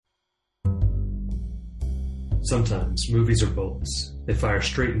Sometimes movies are bullets. They fire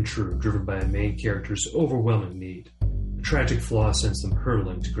straight and true, driven by a main character's overwhelming need. A tragic flaw sends them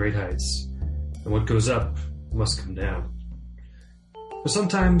hurtling to great heights, and what goes up must come down. But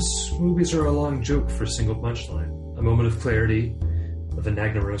sometimes movies are a long joke for a single punchline, a moment of clarity, of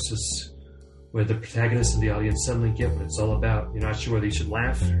anagnosis, where the protagonist and the audience suddenly get what it's all about. You're not sure whether you should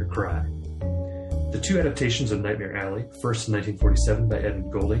laugh or cry. The two adaptations of Nightmare Alley, first in 1947 by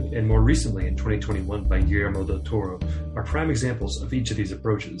Edmund Golding, and more recently in 2021 by Guillermo del Toro, are prime examples of each of these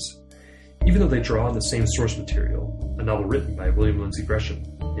approaches. Even though they draw on the same source material, a novel written by William Lindsay Gresham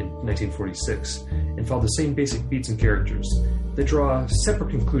in 1946, and follow the same basic beats and characters, they draw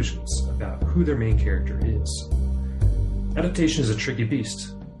separate conclusions about who their main character is. Adaptation is a tricky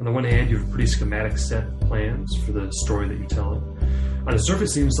beast. On the one hand, you have a pretty schematic set of plans for the story that you're telling. On the surface,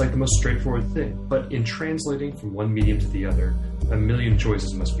 it seems like the most straightforward thing, but in translating from one medium to the other, a million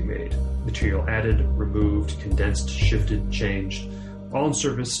choices must be made. Material added, removed, condensed, shifted, changed, all in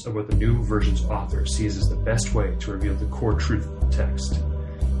service of what the new version's author sees as the best way to reveal the core truth of the text.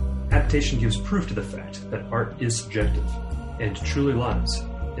 Adaptation gives proof to the fact that art is subjective, and truly lies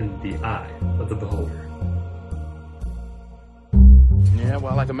in the eye of the beholder. Yeah,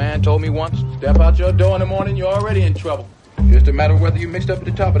 well, like a man told me once, step out your door in the morning, you're already in trouble. Just a matter of whether you mixed up at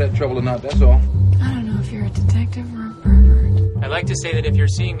the top of that trouble or not, that's all. I don't know if you're a detective or a pervert. I'd like to say that if you're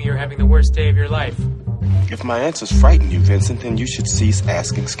seeing me, you're having the worst day of your life. If my answers frighten you, Vincent, then you should cease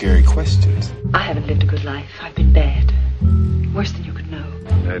asking scary questions. I haven't lived a good life. I've been bad. Worse than you could know.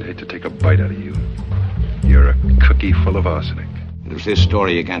 I'd hate to take a bite out of you. You're a cookie full of arsenic. It was his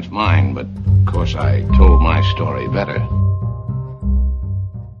story against mine, but of course I told my story better.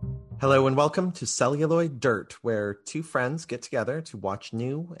 Hello and welcome to Celluloid Dirt, where two friends get together to watch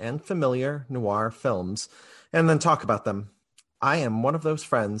new and familiar noir films and then talk about them. I am one of those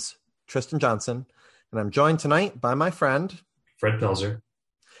friends, Tristan Johnson, and I'm joined tonight by my friend, Fred Pelzer.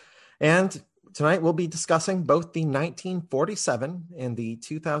 And tonight we'll be discussing both the 1947 and the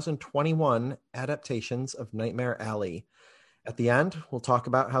 2021 adaptations of Nightmare Alley. At the end, we'll talk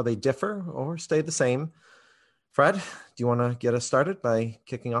about how they differ or stay the same. Fred, do you want to get us started by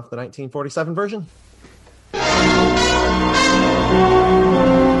kicking off the 1947 version?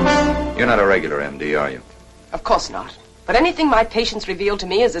 You're not a regular MD, are you? Of course not. But anything my patients reveal to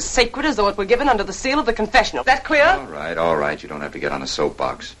me is as sacred as though it were given under the seal of the confessional. That clear? All right. You don't have to get on a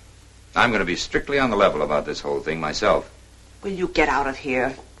soapbox. I'm going to be strictly on the level about this whole thing myself. Will you get out of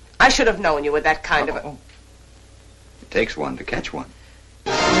here? I should have known you were that kind of a... It takes one to catch one.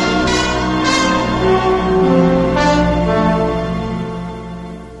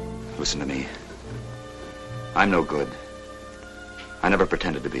 Listen to me. I'm no good. I never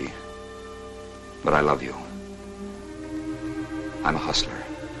pretended to be. But I love you. I'm a hustler.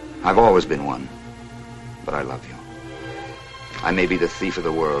 I've always been one. But I love you. I may be the thief of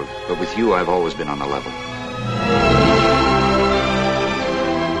the world, but with you I've always been on the level.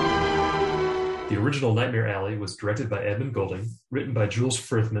 The original Nightmare Alley was directed by Edmund Golding, written by Jules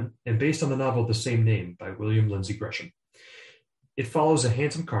Frithman, and based on the novel of the same name by William Lindsay Gresham. It follows a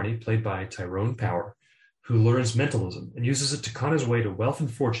handsome carny played by Tyrone Power, who learns mentalism and uses it to con his way to wealth and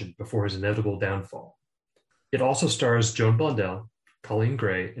fortune before his inevitable downfall. It also stars Joan Blondell, Colleen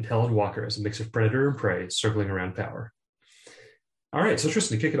Gray, and Helen Walker as a mix of predator and prey circling around Power. All right, so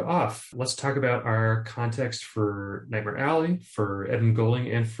Tristan, to kick it off, let's talk about our context for Nightmare Alley, for Edmund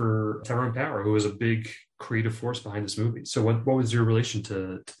Golding, and for Tyrone Power, who was a big creative force behind this movie. So what was your relation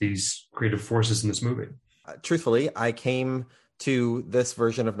to these creative forces in this movie? Truthfully, I came to this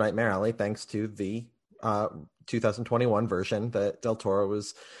version of Nightmare Alley thanks to the 2021 version that Del Toro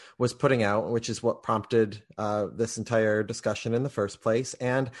was putting out, which is what prompted this entire discussion in the first place.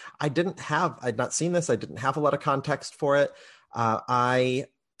 And I'd not seen this. I didn't have a lot of context for it. I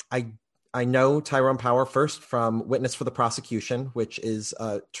know Tyrone Power first from Witness for the Prosecution, which is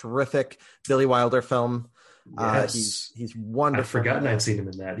a terrific Billy Wilder film. Yes. He's wonderful. I'd forgotten I'd seen him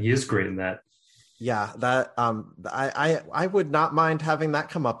in that. He is great in that. Yeah, that I would not mind having that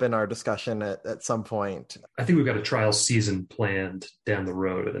come up in our discussion at some point. I think we've got a trial season planned down the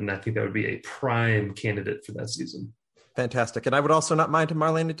road, and I think that would be a prime candidate for that season. Fantastic. And I would also not mind a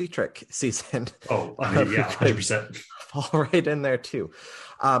Marlene Dietrich season. Oh, I mean, yeah, 100%. Fall right in there too.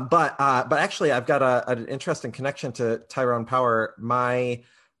 But actually, I've got an interesting connection to Tyrone Power. My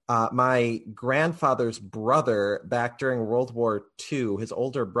grandfather's brother, back during World War II, his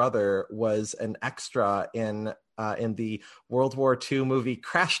older brother was an extra in the World War II movie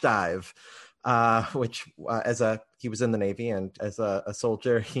Crash Dive, which he was in the Navy, and as a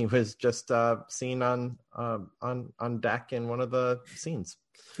soldier, he was just seen on deck in one of the scenes.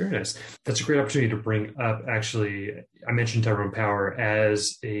 Very nice. That's a great opportunity to bring up. Actually, I mentioned Tyrone Power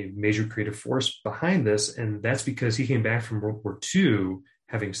as a major creative force behind this, and that's because he came back from World War II,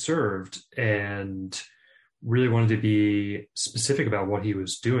 having served, and really wanted to be specific about what he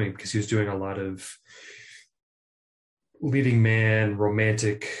was doing because he was doing a lot of leading man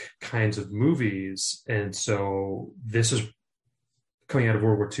romantic kinds of movies. And so this is coming out of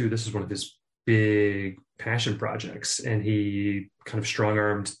World War II. This is one of his big passion projects. And he kind of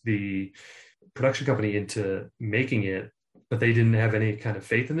strong-armed the production company into making it, but they didn't have any kind of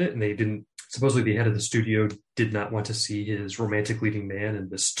faith in it. And they didn't, supposedly the head of the studio did not want to see his romantic leading man in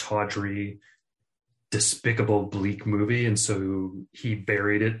this tawdry, despicable, bleak movie. And so he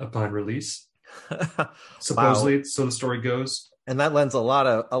buried it upon release. Supposedly, wow. So the story goes, and that lends a lot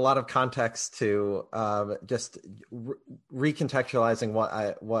of context to just recontextualizing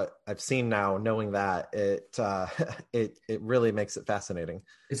what I've seen now. Knowing that it really makes it fascinating.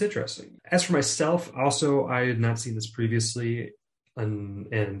 It's interesting. As for myself, also I had not seen this previously,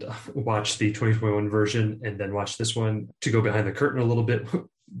 and watched the 2021 version, and then watched this one to go behind the curtain a little bit.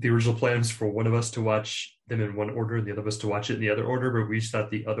 The original plan was for one of us to watch them in one order and the other of us to watch it in the other order, but we each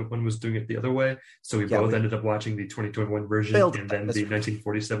thought the other one was doing it the other way. So we both ended up watching the 2021 version and then the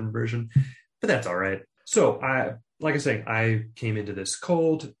 1947 version, but that's all right. So I came into this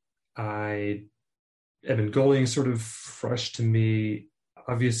cold. Evan Golding sort of fresh to me.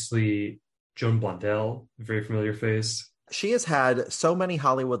 Obviously, Joan Blondell, very familiar face. She has had so many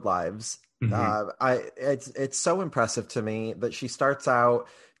Hollywood lives. Mm-hmm. It's so impressive to me that she starts out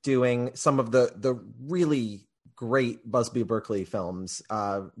doing some of the really great Busby Berkeley films,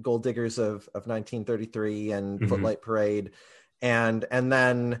 Gold Diggers of 1933 and mm-hmm. Footlight Parade, and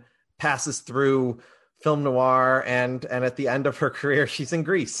then passes through film noir, and at the end of her career, she's in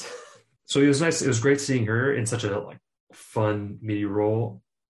Grease. So it was nice. It was great seeing her in such a fun, meaty role.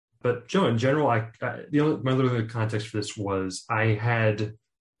 But Joe, in general, my little context for this was I had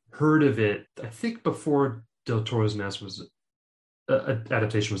heard of it, I think before Del Toro's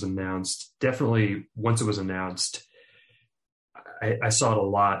adaptation was announced. Definitely once it was announced, I saw it a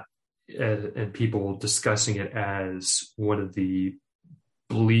lot, and people discussing it as one of the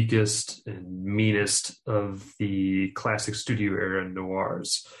bleakest and meanest of the classic studio era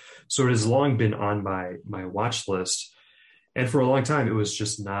noirs. So it has long been on my watch list. And for a long time, it was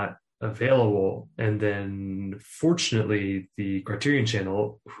just not available. And then fortunately, the Criterion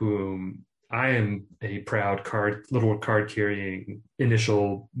Channel, whom I am a proud little card carrying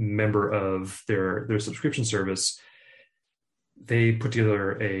initial member of their subscription service, they put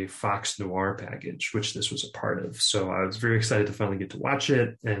together a Fox Noir package, which this was a part of. So I was very excited to finally get to watch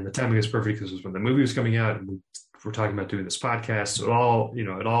it. And the timing was perfect because it was when the movie was coming out and we're talking about doing this podcast. So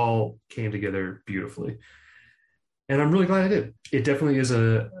it all came together beautifully. And I'm really glad I did. It definitely is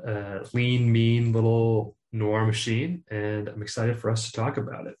a lean, mean little noir machine, and I'm excited for us to talk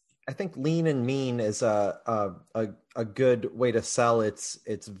about it. I think lean and mean is a good way to sell its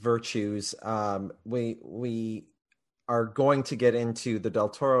virtues. We are going to get into the Del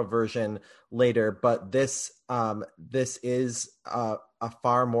Toro version later, but this is a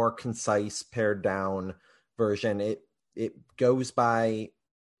far more concise, pared down version. It goes by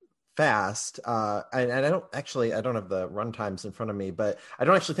fast, and I don't have the runtimes in front of me, but I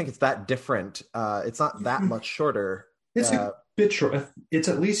don't actually think it's that different. It's not that much shorter. It's a bit short. It's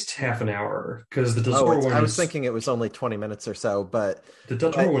at least half an hour because the Del Toro one. I was thinking it was only 20 minutes or so, but the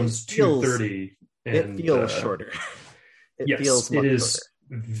Del Toro one's 2:30. It feels shorter. It is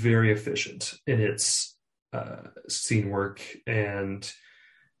very efficient in its scene work, and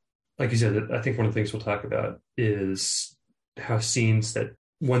like you said, I think one of the things we'll talk about is how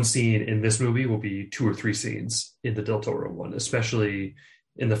one scene in this movie will be 2 or 3 scenes in the Del Toro one, especially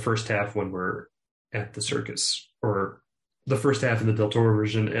in the first half when we're at the circus, or the first half in the Del Toro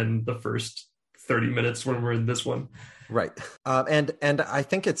version and the first 30 minutes when we're in this one. Right. And I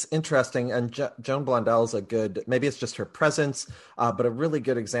think it's interesting, and Joan Blondell's a good, maybe it's just her presence, but a really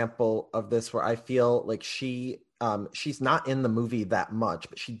good example of this where I feel like she's not in the movie that much,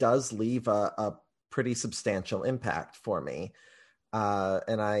 but she does leave a pretty substantial impact for me.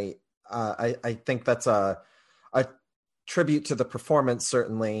 And I think that's a tribute to the performance,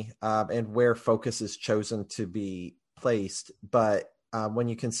 certainly, and where focus is chosen to be placed. But when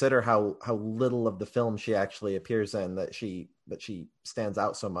you consider how little of the film she actually appears in, that she stands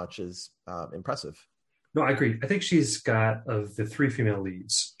out so much is impressive. No, I agree. I think she's got, of the 3 female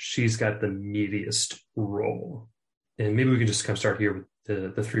leads, she's got the meatiest role. And maybe we can just kind of start here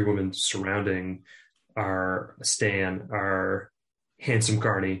with the 3 women surrounding our Stan, our handsome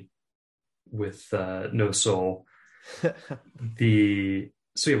Carney with no soul. The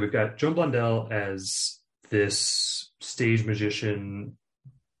So yeah, we've got Joan Blondell as this stage magician.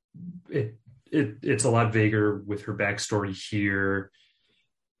 It's a lot vaguer with her backstory here,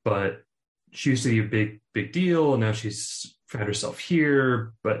 but she used to be a big deal, and now she's found herself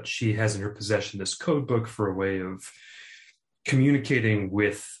here. But she has in her possession this code book for a way of communicating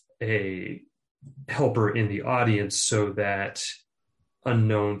with a helper in the audience, so that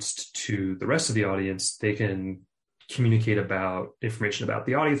unbeknownst to the rest of the audience, they can communicate about information about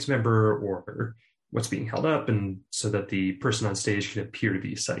the audience member or what's being held up, and so that the person on stage can appear to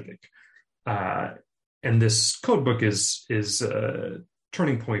be psychic. And this code book is a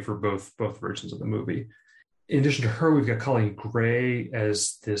turning point for both versions of the movie. In addition to her, we've got Colleen Gray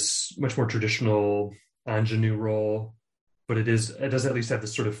as this much more traditional ingenue role, but it does at least have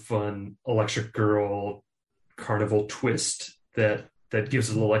this sort of fun electric girl carnival twist that gives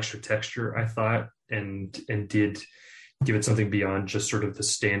it a little extra texture, I thought, and did give it something beyond just sort of the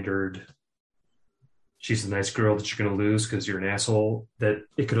standard she's the nice girl that you're going to lose because you're an asshole that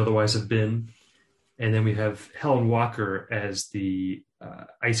it could otherwise have been. And then we have Helen Walker as the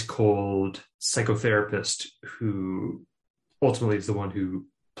ice cold psychotherapist who ultimately is the one who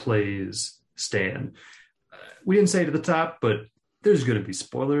plays Stan. We didn't say it at the top, but there's going to be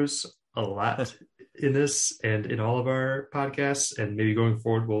spoilers a lot in this and in all of our podcasts, and maybe going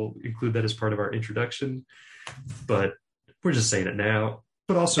forward we'll include that as part of our introduction. But we're just saying it now.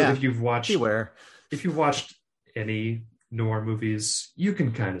 But also, if you've watched any noir movies, you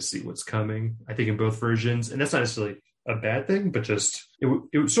can kind of see what's coming, I think, in both versions. And that's not necessarily a bad thing, but just it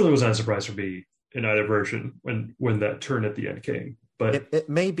certainly was not a surprise for me in either version when that turn at the end came. But it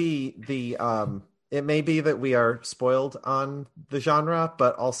may be that we are spoiled on the genre,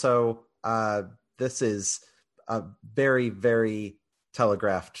 but also this is a very, very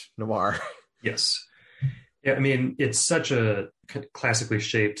telegraphed noir. Yes. Yeah, I mean, it's such a classically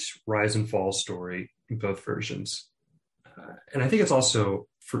shaped rise and fall story in both versions. And I think it's also,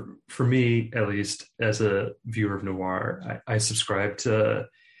 for me, at least, as a viewer of noir, I subscribe to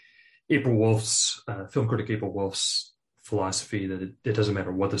April Wolf's, film critic April Wolf's philosophy that it doesn't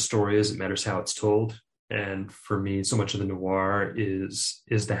matter what the story is, it matters how it's told. And for me, so much of the noir is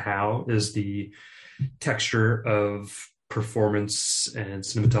the texture of performance and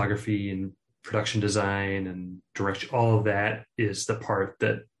cinematography and production design and direction. All of that is the part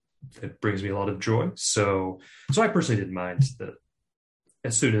that brings me a lot of joy. So I personally didn't mind that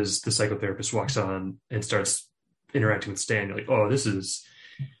as soon as the psychotherapist walks on and starts interacting with Stan, you're like, oh, this is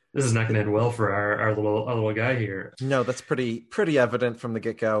not going to end well for our little guy here. No, that's pretty evident from the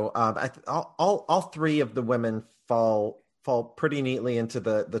get-go. All three of the women fall pretty neatly into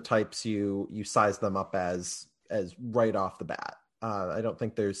the types you size them up as right off the bat. I don't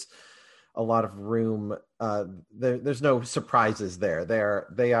think there's a lot of room. There's no surprises there.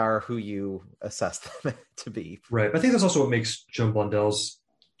 They are who you assess them to be. Right. I think that's also what makes Joan Blondell's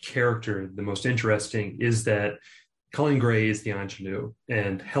character the most interesting, is that Colleen Gray is the ingenue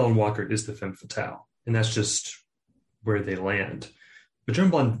and Helen Walker is the femme fatale. And that's just where they land. But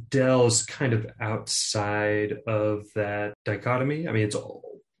Joan Blondell is kind of outside of that dichotomy. I mean, it's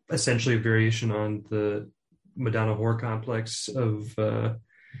essentially a variation on the Madonna horror complex of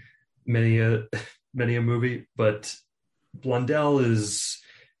many a movie, but Blondell is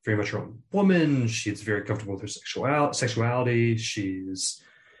very much her own woman. She's very comfortable with her sexuality. She's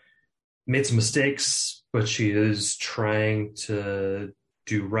made some mistakes, but she is trying to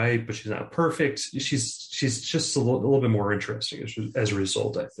do right, but she's not perfect. She's just a little bit more interesting as a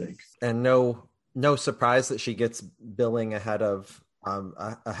result, I think. And no surprise that she gets billing ahead of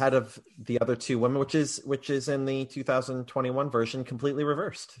the other two women, which is in the 2021 version completely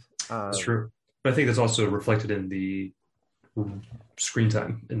reversed. That's true. But I think that's also reflected in the screen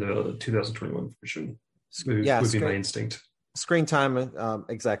time in the 2021 version. Would be my instinct. Screen time,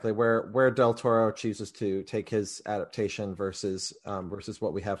 exactly, where Del Toro chooses to take his adaptation versus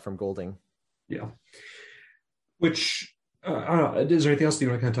what we have from Golding. Yeah. Which, I don't know, is there anything else that you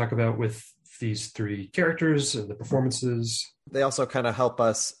want to kind of talk about with these three characters and the performances? They also kind of help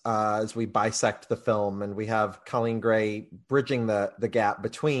us as we bisect the film, and we have Colleen Gray bridging the gap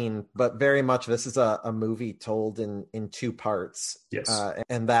between, but very much this is a movie told in two parts. Yes.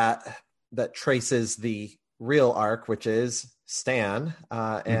 And that traces the real arc, which is Stan.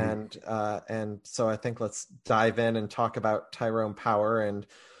 And so I think let's dive in and talk about Tyrone Power and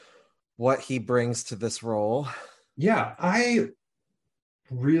what he brings to this role. Yeah, I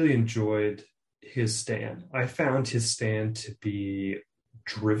really enjoyed his Stan. I found his Stan to be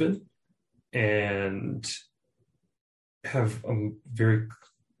driven and have a very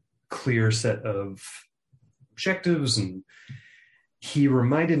clear set of objectives, and He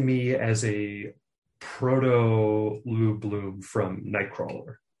reminded me as a proto Lou Bloom from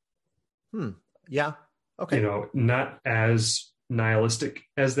Nightcrawler. Yeah. Okay. You know, not as nihilistic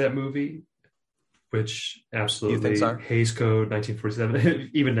as that movie, which absolutely Hays Code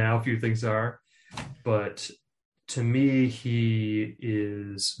 1947. Even now, few things are. But to me, he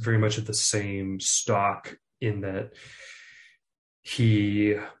is very much of the same stock in that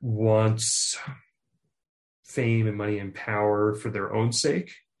he wants fame and money and power for their own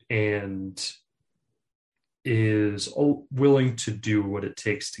sake and is willing to do what it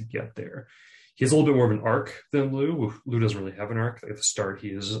takes to get there. He has a little bit more of an arc than Lou. Lou doesn't really have an arc. At the start, he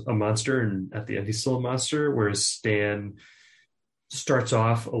is a monster, and at the end, he's still a monster, whereas Stan starts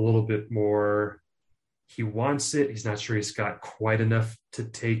off a little bit more, he wants it. He's not sure he's got quite enough to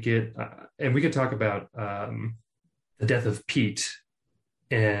take it. And we could talk about the death of Pete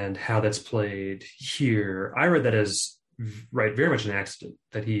and how that's played here. I read that as very much an accident,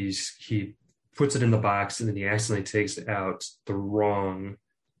 that he puts it in the box and then he accidentally takes out the wrong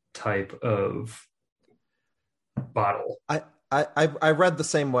type of bottle. I read the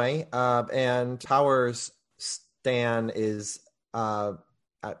same way, and Powers Stan is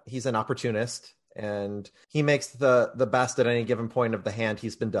he's an opportunist, and he makes the best at any given point of the hand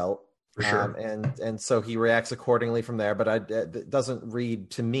he's been dealt. For sure. And so he reacts accordingly from there, but it doesn't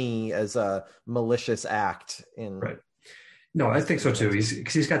read to me as a malicious act. Right. No, I think so too.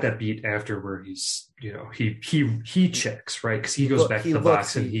 He's got that beat after where he's, you know, he checks, right? Because he goes back to the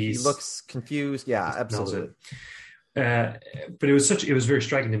box and he looks confused. Yeah, absolutely. But it was very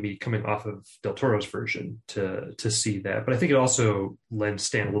striking to me coming off of Del Toro's version to see that. But I think it also lends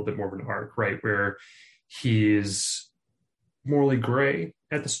Stan a little bit more of an arc, right? Where he's morally gray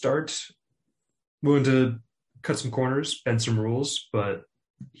at the start, willing to cut some corners, bend some rules, but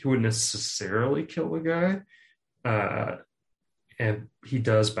he wouldn't necessarily kill the guy. And he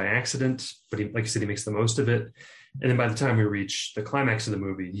does by accident, but he, like I said, he makes the most of it. And then by the time we reach the climax of the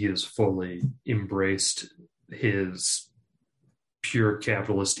movie, he has fully embraced his pure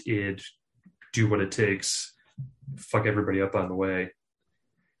capitalist id, do what it takes, fuck everybody up on the way.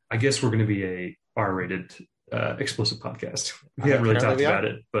 I guess we're going to be a R-rated explicit podcast. We haven't really talked about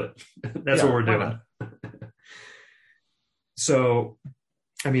it, but that's what we're doing. So,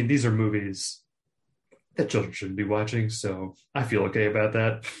 I mean, these are movies that children shouldn't be watching, so I feel okay about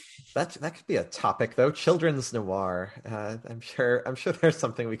that. That could be a topic, though. Children's noir. I'm sure there's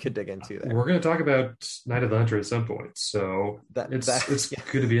something we could dig into there. We're going to talk about Night of the Hunter at some point, so it's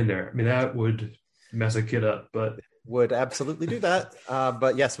good to be in there. I mean, that would mess a kid up, but would absolutely do that.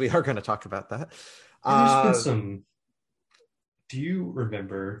 But yes, we are going to talk about that. There's been some. Do you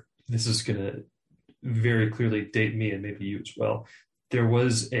remember? This is going to very clearly date me and maybe you as well. There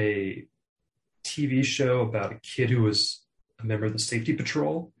was a TV show about a kid who was a member of the safety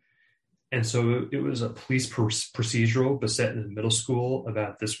patrol. And so it was a police procedural, but set in middle school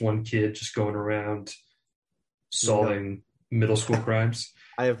about this one kid just going around solving middle school crimes.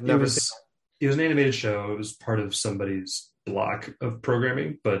 I have never seen it. It was an animated show. It was part of somebody's block of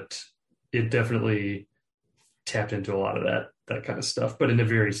programming, but it definitely tapped into a lot of that kind of stuff, but in a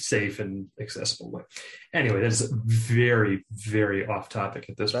very safe and accessible way. Anyway, that's very, very off topic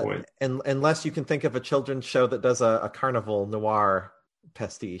at this point. And unless you can think of a children's show that does a carnival noir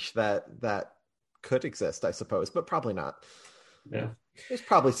pastiche that could exist, I suppose, but probably not. Yeah, there's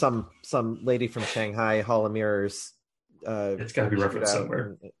probably some lady from Shanghai Hall of Mirrors. It's got to be referenced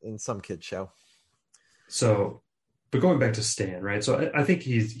somewhere in some kid show. So, but going back to Stan, right? So I think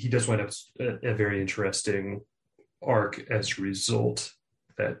he does wind up a very interesting arc as a result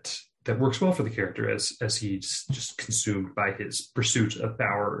that works well for the character as he's just consumed by his pursuit of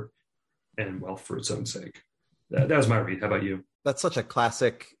power and wealth for its own sake. That was my read. How about you? That's such a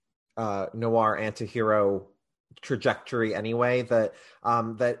classic noir antihero trajectory anyway, that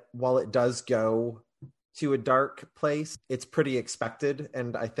while it does go to a dark place, it's pretty expected.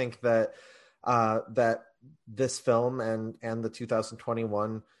 And I think that that this film and the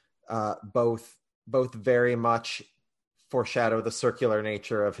 2021 both very much foreshadow the circular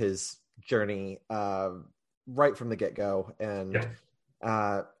nature of his journey right from the get-go. And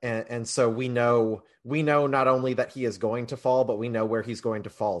so we know not only that he is going to fall, but we know where he's going to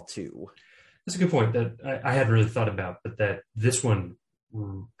fall to. That's a good point that I hadn't really thought about, but that this one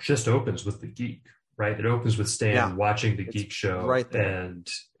just opens with the geek, right? It opens with Stan watching the geek show and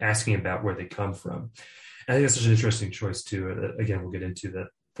asking about where they come from. And I think that's such an interesting choice too. Again, we'll get into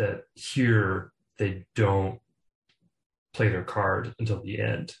that here they don't play their card until the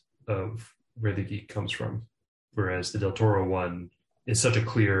end of where the geek comes from. Whereas the Del Toro one is such a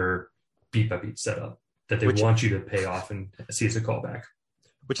clear beat by beat setup that they want you to pay off and see as a callback.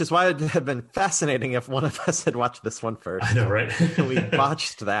 Which is why it would have been fascinating if one of us had watched this one first. I know, right? We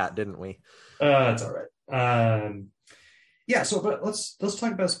botched that, didn't we? It's all right. Yeah. So, but let's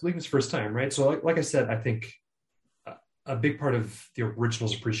talk about Bleakman's first time, right? So, like I said, I think a big part of the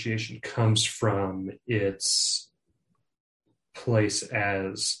original's appreciation comes from its place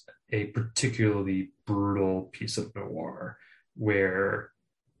as a particularly brutal piece of noir, where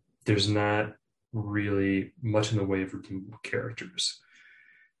there's not really much in the way of redeemable characters.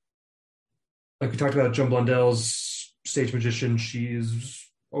 Like we talked about, Joan Blondell's stage magician, she's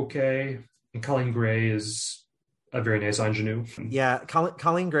okay. And Colleen Gray is a very nice ingenue. Yeah,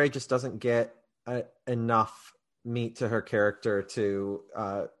 Colleen Gray just doesn't get enough meat to her character to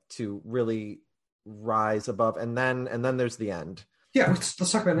really rise above. And then there's the end. Yeah, let's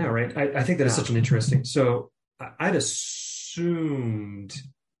talk about it now, right? I think that is such an interesting. So I'd assumed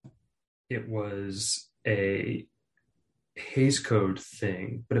it was a Hays Code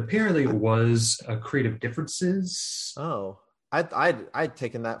thing, but apparently it was a Creative Differences. Oh, I'd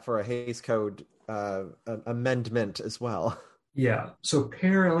taken that for a Hays Code amendment as well. Yeah. So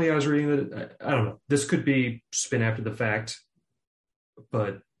apparently I was reading that, I don't know, this could be spin after the fact,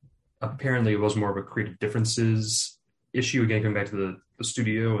 but apparently it was more of a Creative Differences issue, again, going back to the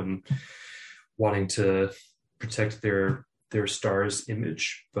studio and wanting to protect their star's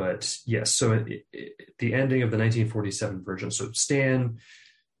image. But yes, so the ending of the 1947 version, so Stan,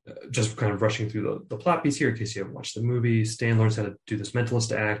 just kind of rushing through the plot piece here in case you haven't watched the movie, Stan learns how to do this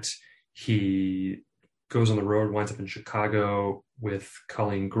mentalist act. He goes on the road, winds up in Chicago with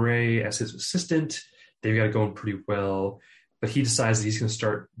Colleen Gray as his assistant. They've got it going pretty well, but he decides that he's going to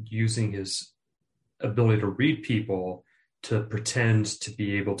start using his ability to read people to pretend to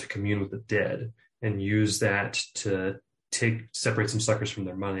be able to commune with the dead and use that to separate some suckers from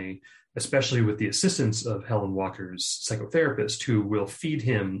their money, especially with the assistance of Helen Walker's psychotherapist, who will feed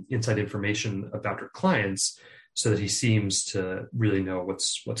him inside information about her clients so that he seems to really know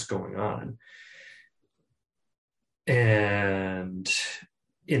what's going on. And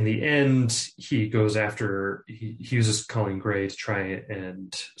in the end, he goes after, he uses Colleen Gray to try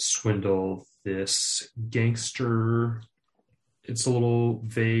and swindle this gangster. It's a little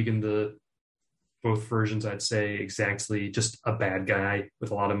vague in both versions, I'd say, exactly just a bad guy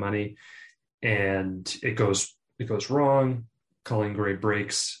with a lot of money. And it goes wrong. Colleen Gray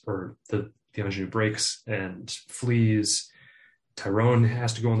breaks, or the ingenue breaks and flees. Tyrone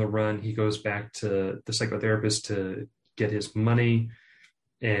has to go on the run. He goes back to the psychotherapist to get his money.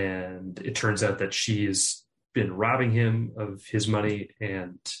 And it turns out that she's been robbing him of his money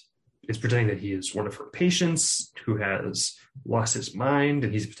and is pretending that he is one of her patients who has lost his mind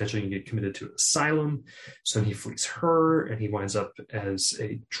and he's potentially going to get committed to an asylum. So he flees her and he winds up as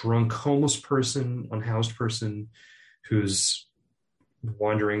a drunk, homeless person, unhoused person who's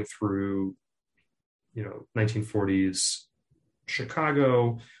wandering through, 1940s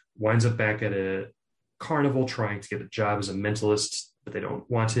Chicago, winds up back at a carnival trying to get a job as a mentalist, but they don't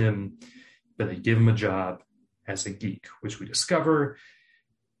want him, but they give him a job as a geek, which we discover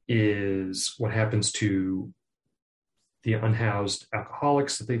is what happens to the unhoused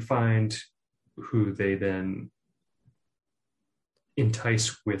alcoholics that they find, who they then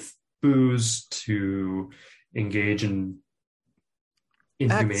entice with booze to engage in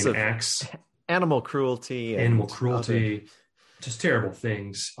inhumane acts. Animal cruelty. Just terrible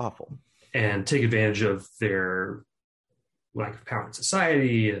things. Awful. And take advantage of their lack of power in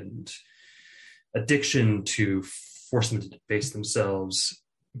society and addiction to force them to debase themselves.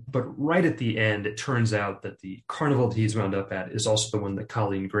 But right at the end, it turns out that the carnival that he's wound up at is also the one that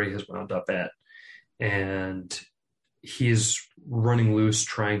Colleen Gray has wound up at. And he's running loose,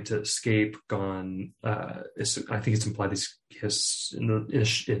 trying to escape, gone. I think it's implied he's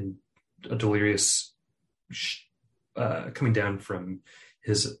in a delirious coming down from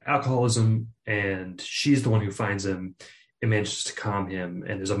his alcoholism, and she's the one who finds him and manages to calm him.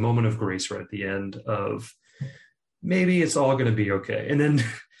 And there's a moment of grace right at the end of maybe it's all going to be okay. And then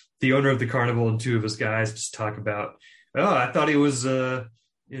the owner of the carnival and two of his guys just talk about, I thought he was, I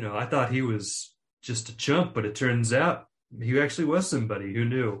thought he was just a chump, but it turns out he actually was somebody. Who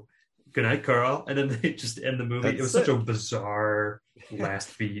knew? Good night, Carl. And then they just end the movie. It was such a bizarre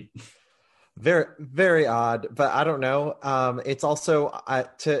last beat. Very, very odd, but I don't know. It's also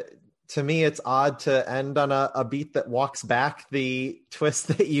to me, it's odd to end on a beat that walks back the twist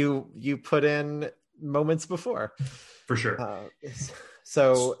that you put in moments before. For sure.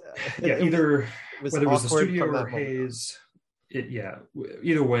 Either whether it was the studio or Hays,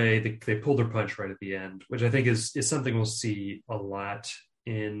 either way, they pulled their punch right at the end, which I think is something we'll see a lot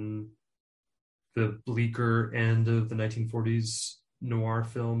in the bleaker end of the 1940s noir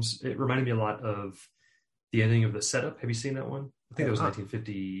films. It reminded me a lot of the ending of The Setup. Have you seen that one? I think that was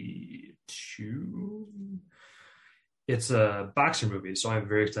 1952. It's a boxing movie, so I'm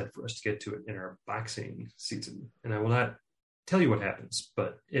very excited for us to get to it in our boxing season. And I will not tell you what happens,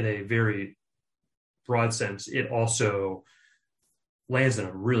 but in a very broad sense, it also lands in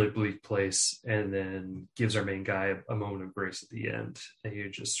a really bleak place and then gives our main guy a moment of grace at the end. And you're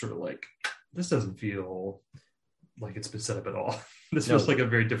just sort of like, this doesn't feel like it's been set up at all. This feels like a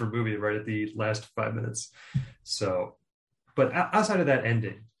very different movie right at the last 5 minutes. So, but outside of that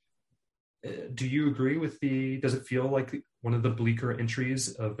ending, do you agree with does it feel like one of the bleaker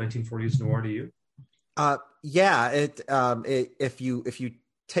entries of 1940s noir to you? Yeah, if you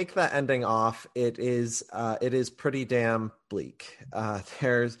take that ending off, it is pretty damn bleak.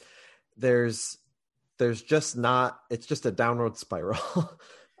 There's just not, it's just a downward spiral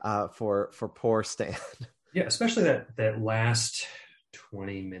for poor Stan. Yeah, especially that last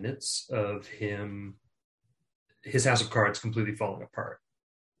 20 minutes of his house of cards completely falling apart.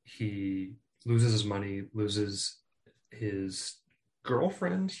 He loses his money, loses his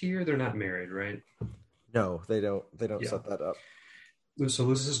girlfriend here. They're not married, right? No, they don't set that up. So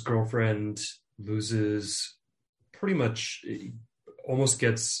loses his girlfriend, loses pretty much, almost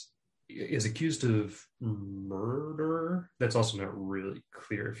is accused of murder. That's also not really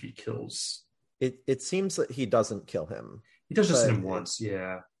clear if he kills. It seems that he doesn't kill him. He does just hit him once,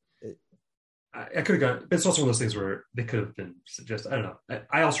 yeah. I could have gone, but it's also one of those things where they could have been suggested. I don't know.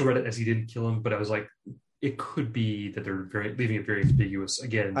 I also read it as he didn't kill him, but I was like, it could be that they're leaving it very ambiguous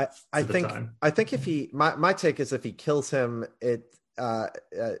again. I think if my take is if he kills him,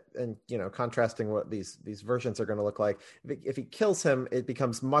 and contrasting what these versions are going to look like, if he kills him, it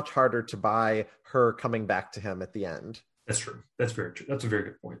becomes much harder to buy her coming back to him at the end. That's true. That's very true. That's a very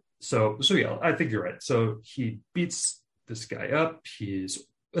good point. So yeah, I think you're right. So he beats this guy up.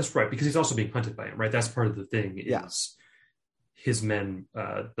 That's right, because he's also being hunted by him, right? That's part of the thing. Is his men,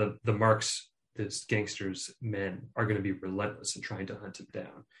 the Marks, this gangster's men, are going to be relentless in trying to hunt him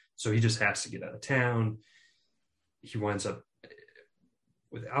down. So he just has to get out of town. He winds up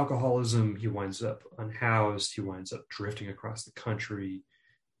with alcoholism. He winds up unhoused. He winds up drifting across the country.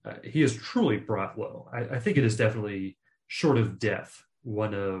 He is truly brought low. I think it is definitely, short of death,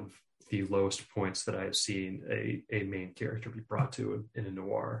 one of the lowest points that I have seen a main character be brought to in a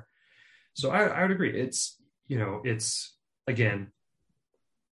noir. So I would agree. It's again,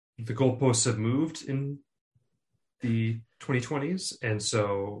 the goalposts have moved in the 2020s. And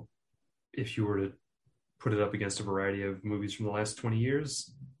so if you were to put it up against a variety of movies from the last 20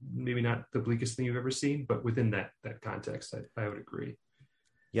 years, maybe not the bleakest thing you've ever seen, but within that context, I would agree.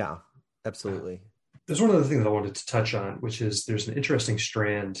 Yeah, absolutely. There's one other thing that I wanted to touch on, which is there's an interesting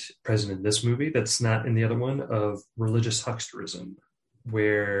strand present in this movie that's not in the other one, of religious hucksterism,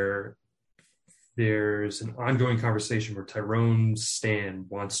 where there's an ongoing conversation where Tyrone Stan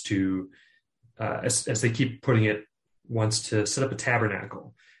wants to, as they keep putting it, wants to set up a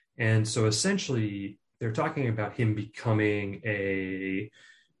tabernacle. And so essentially they're talking about him becoming a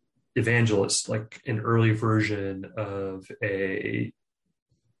evangelist, like an early version of a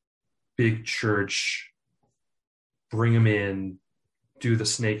big church, bring him in, do the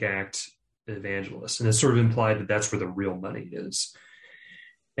snake act evangelist. And it's sort of implied that that's where the real money is.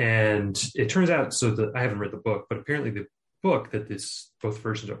 And it turns out, I haven't read the book, but apparently the book that both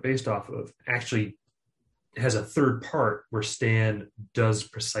versions are based off of actually has a third part where Stan does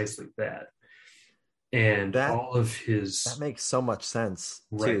precisely that. And all of that makes so much sense,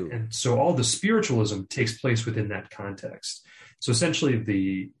 right? Too. And so all the spiritualism takes place within that context. So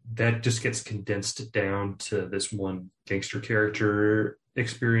essentially that just gets condensed down to this one gangster character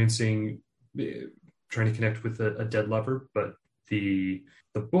experiencing, trying to connect with a dead lover. But the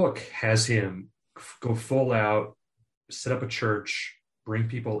book has him go full out, set up a church, bring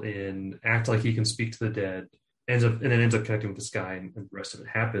people in, act like he can speak to the dead, ends up connecting with this guy, and the rest of it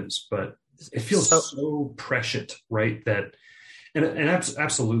happens. But it feels so prescient, right? That and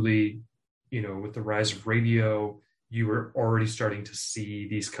absolutely, with the rise of radio, you were already starting to see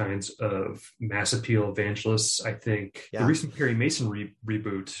these kinds of mass appeal evangelists. I think the recent Perry Mason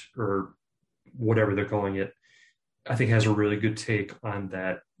reboot, or whatever they're calling it, I think has a really good take on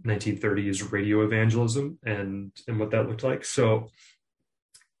that 1930s radio evangelism and what that looked like. So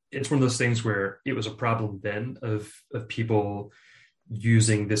it's one of those things where it was a problem then of people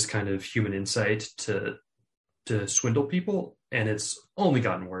using this kind of human insight to swindle people, and it's only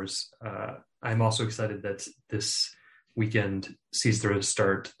gotten worse. I'm also excited that this weekend sees the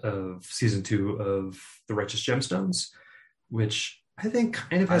start of season 2 of The Righteous Gemstones, which I think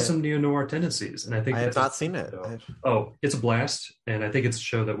kind of has some neo-noir tendencies, and I think I have that's not seen it. Oh, it's a blast, and I think it's a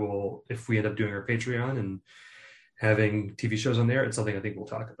show that if we end up doing our Patreon and having TV shows on there, it's something I think we'll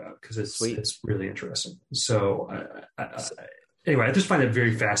talk about because it's really interesting. So anyway, I just find it a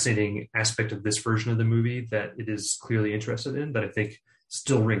very fascinating aspect of this version of the movie that it is clearly interested in that I think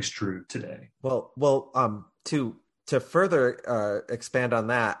still rings true today. Well, to further expand on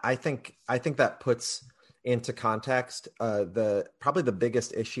that, I think that puts into context probably the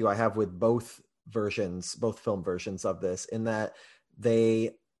biggest issue I have with both film versions of this, in that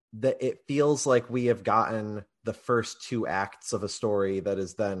it feels like we have gotten the first two acts of a story that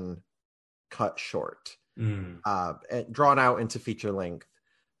is then cut short, and drawn out into feature length.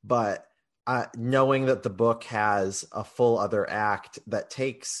 But knowing that the book has a full other act that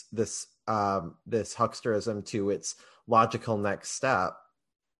takes this hucksterism to its logical next step,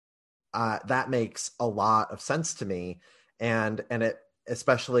 that makes a lot of sense to me, and it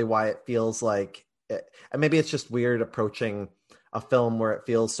especially why it feels like and maybe it's just weird approaching a film where it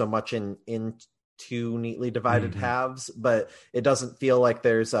feels so much in two neatly divided halves, but it doesn't feel like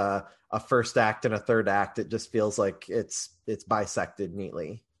there's a first act and a third act. It just feels like it's bisected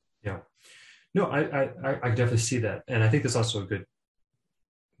neatly. Yeah, no, I definitely see that, and I think that's also a good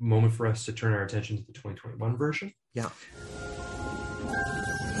moment for us to turn our attention to the 2021 version. Yeah.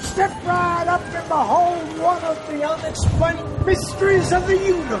 Step right up and behold one of the unexplained mysteries of the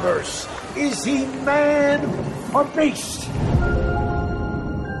universe. Is he man or beast?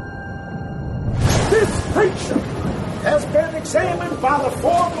 This creature has been examined by the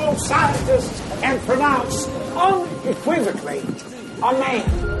foremost scientists and pronounced unequivocally a man.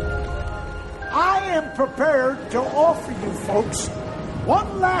 I am prepared to offer you folks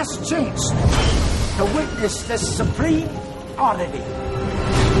one last chance to witness this supreme oddity.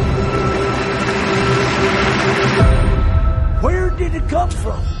 Where did it come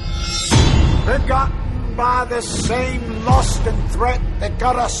from? Begotten by the same lust and threat that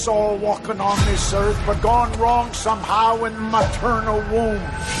got us all walking on this earth, but gone wrong somehow in maternal womb.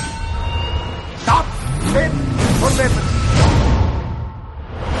 Not fit for living.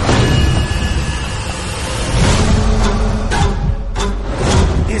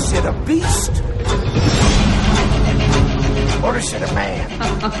 Is it a beast? Or is it a man?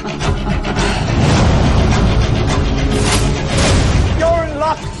 You're in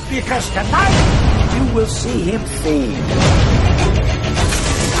luck, because tonight you will see him feed.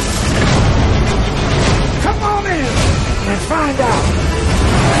 Come on in and find out.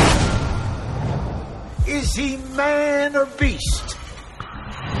 Is he man or beast?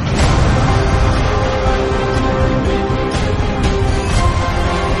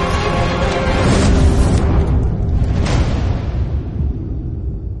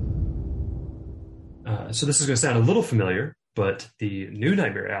 So this is going to sound a little familiar, but the new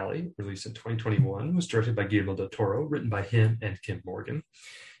Nightmare Alley, released in 2021, was directed by Guillermo del Toro, written by him and Kim Morgan.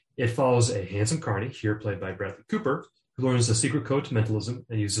 It follows a handsome carny, here played by Bradley Cooper, who learns the secret code to mentalism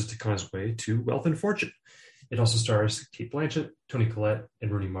and uses to con his way to wealth and fortune. It also stars Cate Blanchett, Toni Collette, and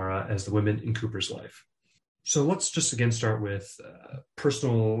Rooney Mara as the women in Cooper's life. So let's just again start with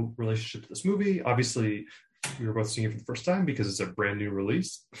personal relationship to this movie. Obviously, we were both seeing it for the first time because it's a brand new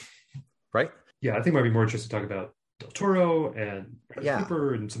release. Right? Yeah, I think it might be more interesting to talk about Del Toro and Bradley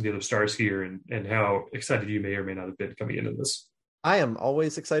Cooper and some of the other stars here and how excited you may or may not have been coming into this. I am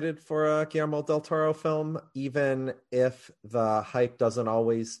always excited for a Guillermo del Toro film, even if the hype doesn't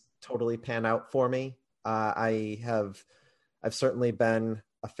always totally pan out for me. I've certainly been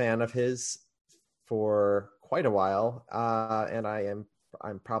a fan of his for quite a while, and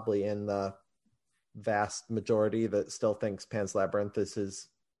I'm probably in the vast majority that still thinks Pan's Labyrinth is his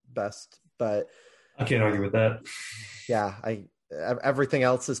best. But I can't argue with that. Yeah, everything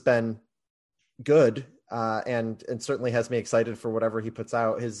else has been good, and certainly has me excited for whatever he puts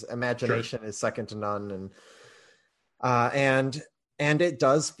out. His imagination is second to none, and it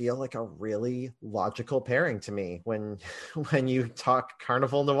does feel like a really logical pairing to me when you talk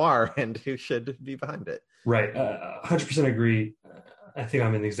carnival noir and who should be behind it. Right, 100% agree. I think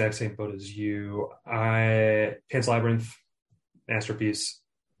I'm in the exact same boat as you. Pan's Labyrinth, masterpiece.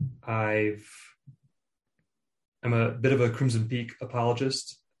 I'm a bit of a Crimson Peak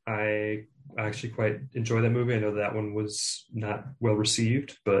apologist. I actually quite enjoy that movie. I know that one was not well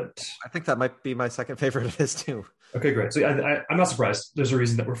received, but I think that might be my second favorite of his too. Okay, great. So I'm not surprised. There's a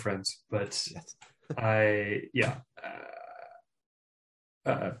reason that we're friends, but yes.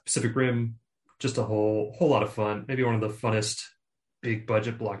 Pacific Rim, just a whole lot of fun. Maybe one of the funnest big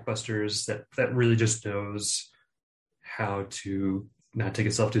budget blockbusters that really just knows how to not take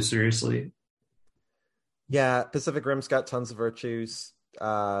itself too seriously. Yeah, Pacific Rim's got tons of virtues.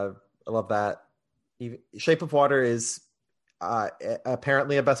 I love that. Shape of Water is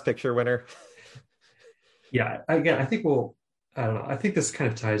apparently a Best Picture winner. Yeah, again, I don't know. I think this kind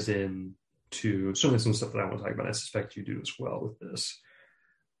of ties in to certainly some stuff that I want to talk about. I suspect you do as well with this.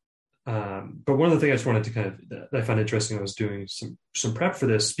 But one of the things I just wanted to that I found interesting, I was doing some prep for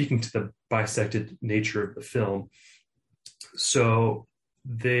this, speaking to the bisected nature of the film. So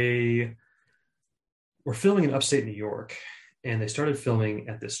they were filming in upstate New York, and they started filming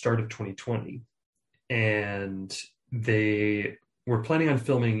at the start of 2020. And they were planning on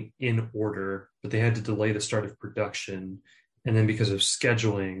filming in order, but they had to delay the start of production. And then because of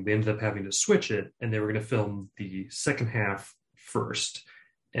scheduling, they ended up having to switch it, and they were going to film the second half first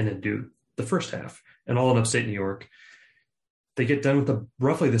and then do the first half, and all in upstate New York. They get done with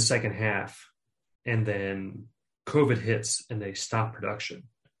roughly the second half, and then COVID hits and they stop production.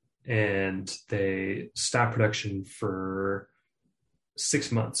 And they stop production for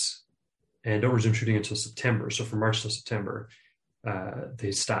 6 months and don't resume shooting until September. So from March to September,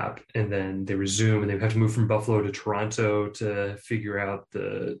 they stop, and then they resume, and they have to move from Buffalo to Toronto to figure out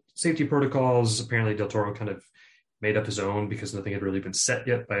the safety protocols. Apparently Del Toro kind of made up his own because nothing had really been set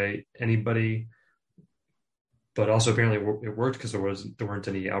yet by anybody. But also apparently it worked because there weren't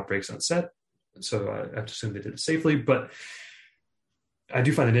any outbreaks on set. So I have to assume they did it safely. But I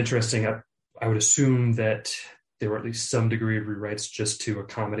do find it interesting. I would assume that there were at least some degree of rewrites just to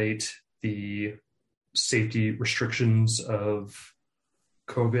accommodate the safety restrictions of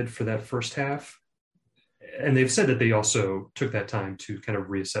COVID for that first half. And they've said that they also took that time to kind of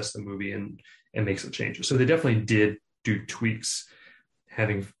reassess the movie and make some changes. So they definitely did do tweaks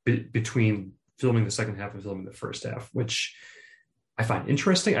between filming the second half and filming the first half, which I find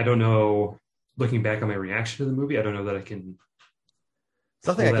interesting. I don't know, looking back on my reaction to the movie, I don't know that I can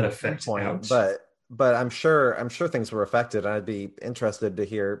something I can pinpoint, but I'm sure things were affected. I'd be interested to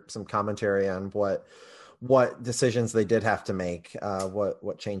hear some commentary on what decisions they did have to make,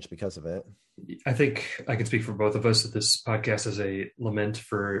 what changed because of it. I think I can speak for both of us that this podcast is a lament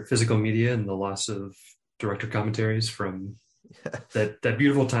for physical media and the loss of director commentaries from that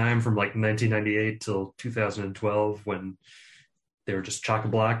beautiful time from like 1998 till 2012 when they were just chock a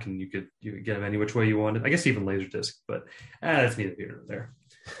block and you could get them any which way you wanted. I guess even Laserdisc, but that's neither here nor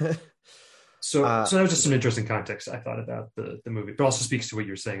there. So that was just some interesting context I thought about the movie, but also speaks to what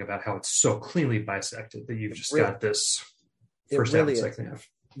you're saying about how it's so cleanly bisected that you've just got this first half and second half.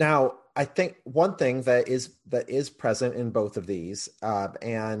 Now, I think one thing that is present in both of these,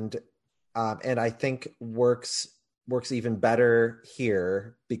 and I think works even better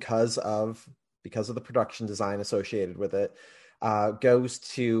here because of the production design associated with it, goes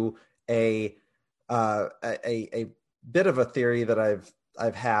to a bit of a theory that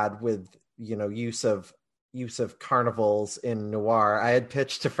I've had with use of carnivals in noir. I had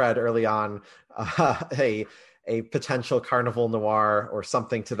pitched to Fred early on a potential carnival noir or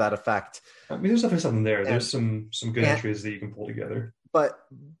something to that effect. I mean, there's definitely something there. There's some good entries that you can pull together. But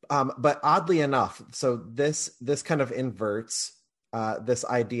oddly enough, so this kind of inverts this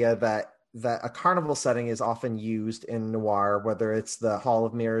idea that a carnival setting is often used in noir, whether it's the Hall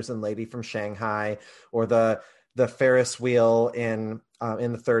of Mirrors and Lady from Shanghai, or the Ferris wheel in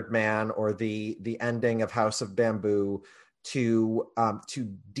The Third Man, or the ending of House of Bamboo, to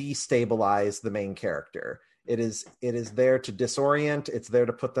destabilize the main character. It is there to disorient. It's there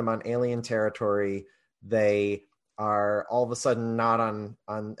to put them on alien territory. They are all of a sudden not on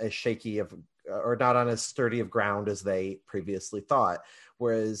as shaky of, or not on as sturdy of ground as they previously thought.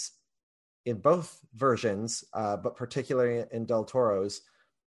 Whereas in both versions, but particularly in Del Toro's,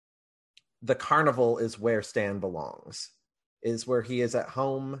 the carnival is where Stan belongs, is where he is at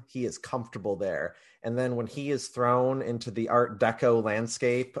home. He is comfortable there. And then when he is thrown into the Art Deco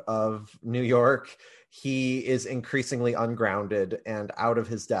landscape of New York, he is increasingly ungrounded and out of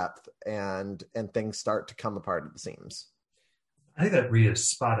his depth, and things start to come apart at the seams. I think that read is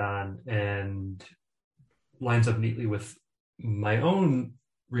spot on and lines up neatly with my own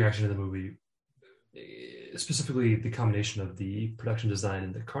reaction to the movie, specifically the combination of the production design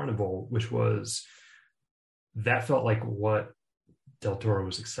and the carnival, which was, that felt like what Del Toro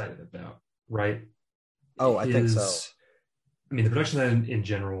was excited about, right? Oh, I think so. I mean, the production design in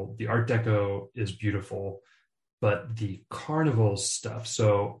general, the Art Deco is beautiful, but the carnival stuff,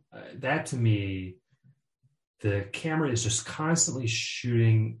 so that to me, the camera is just constantly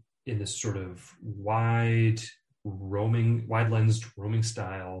shooting in this sort of wide-lensed roaming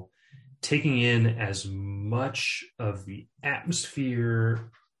style, taking in as much of the atmosphere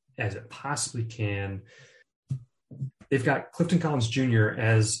as it possibly can. they've got Clifton Collins Jr.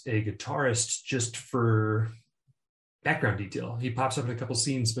 as a guitarist just for background detail. He pops up in a couple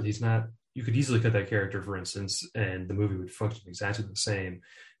scenes, but he's not. You could easily cut that character, for instance, and the movie would function exactly the same.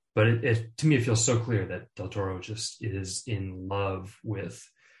 But to me, it feels so clear that Del Toro just is in love with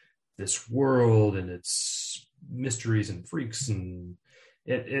this world and its mysteries and freaks, and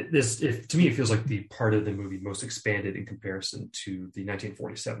to me, it feels like the part of the movie most expanded in comparison to the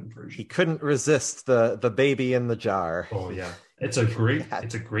 1947 version. He couldn't resist the baby in the jar. Oh yeah, it's a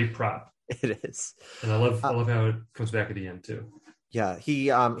great prop. It is, and I love how it comes back at the end too. Yeah,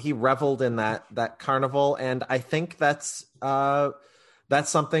 he reveled in that carnival, and I think that's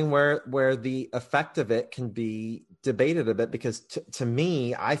something where the effect of it can be debated a bit, because to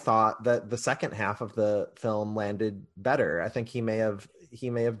me, I thought that the second half of the film landed better. I think he may have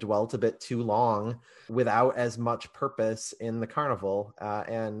dwelt a bit too long without as much purpose in the carnival,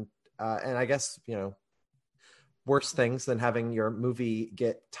 and I guess, worse things than having your movie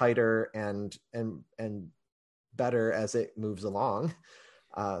get tighter and better as it moves along.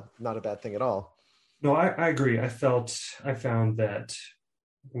 Not a bad thing at all. No, I agree. I found that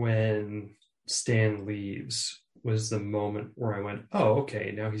when Stan leaves was the moment where I went, oh,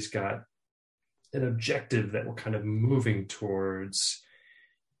 okay, now he's got an objective that we're kind of moving towards.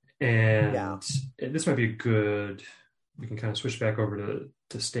 And this might be we can kind of switch back over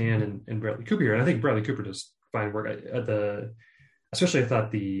to Stan and Bradley Cooper here. And I think Bradley Cooper does fine work. Especially I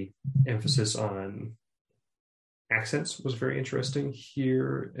thought the emphasis on accents was very interesting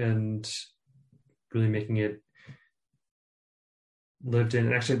here, and really making it lived in.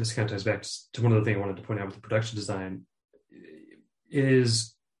 And actually, this kind of ties back to one of the things I wanted to point out with the production design. It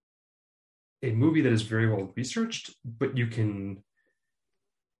is a movie that is very well researched, but it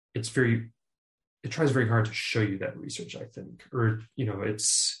tries very hard to show you that research, I think. Or,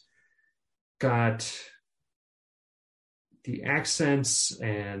 it's got the accents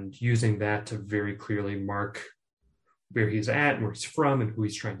and using that to very clearly mark where he's at and where he's from and who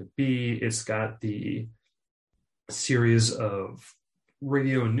he's trying to be. It's got the series of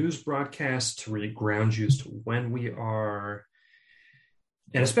radio and news broadcasts to really ground you as to when we are.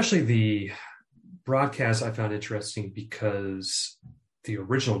 And especially the broadcast I found interesting because the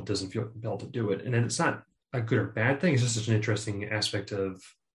original doesn't feel compelled to do it. And then it's not a good or bad thing. It's just such an interesting aspect of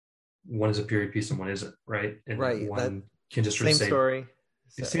one is a period piece and one isn't, right? And one can just sort of say, story.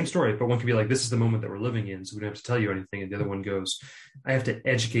 Same story, but one can be like, this is the moment that we're living in, so we don't have to tell you anything. And the other one goes, I have to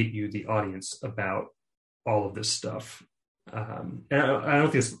educate you, the audience, about all of this stuff. And I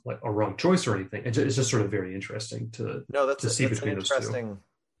don't think it's like a wrong choice or anything. It's just sort of very interesting to see between those two.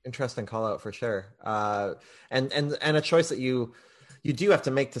 Interesting call out for sure. And a choice that you do have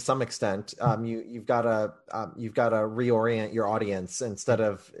to make to some extent. You've got to reorient your audience instead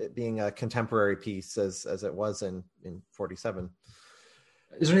of it being a contemporary piece as it was in 47.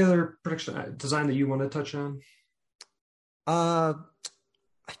 Is there any other production design that you want to touch on? I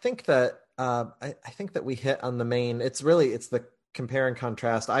think that we hit on the main. It's the compare and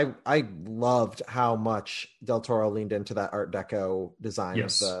contrast. I loved how much Del Toro leaned into that Art Deco design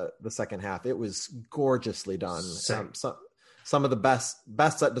of the second half. It was gorgeously done. Some of the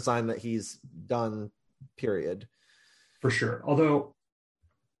best set design that he's done, period. For sure. Although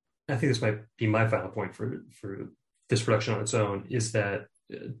I think this might be my final point for this production on its own, is that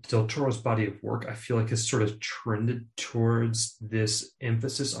Del Toro's body of work, I feel like, has sort of trended towards this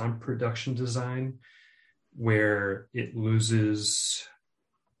emphasis on production design, where it loses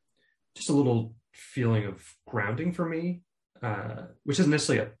just a little feeling of grounding for me, which isn't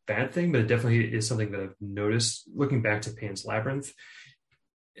necessarily a bad thing, but it definitely is something that I've noticed looking back to Pan's Labyrinth.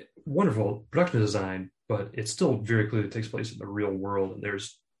 Wonderful production design, but it still very clearly takes place in the real world, and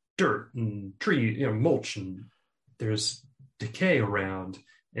there's dirt and tree, mulch, and there's decay around,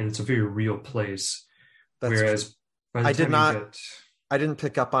 and it's a very real place. Whereas by the I didn't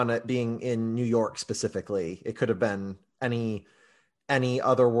pick up on it being in New York specifically. It could have been any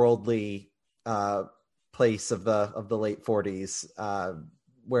otherworldly place of the late 40s.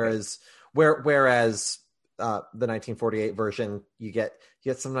 Whereas the 1948 version, you get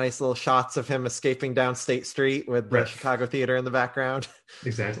some nice little shots of him escaping down State Street with the Chicago Theater in the background.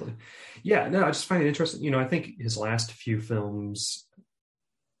 Exactly. Yeah, no, I just find it interesting. I think his last few films,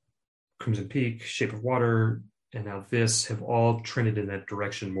 Crimson Peak, Shape of Water, and now this, have all trended in that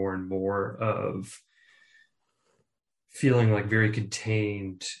direction more and more of feeling like very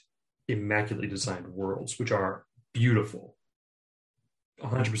contained, immaculately designed worlds, which are beautiful,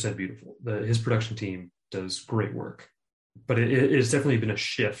 100% beautiful. His production team does great work, but it has definitely been a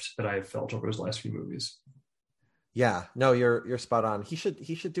shift that I have felt over his last few movies. Yeah, no, you're spot on. He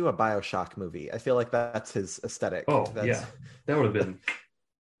should do a BioShock movie. I feel like that's his aesthetic. Oh That's yeah, that would have been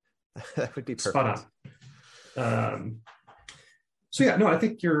that would be spot perfect. on. So yeah, no, I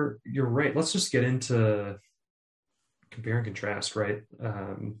think you're right. Let's just get into compare and contrast, right?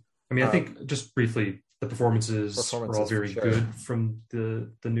 I mean, I think just briefly, the performances were all Performances, for very sure. good from the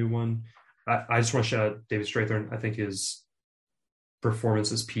new one. I just want to shout out David Strathairn. I think his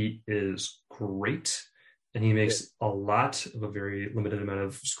performance as Pete is great, and he makes a lot of a very limited amount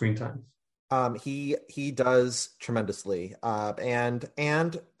of screen time. He does tremendously, and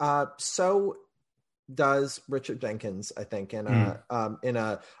so does Richard Jenkins, I think, in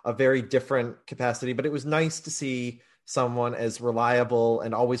a very different capacity. But it was nice to see someone as reliable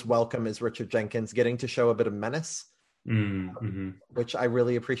and always welcome as Richard Jenkins getting to show a bit of menace, which I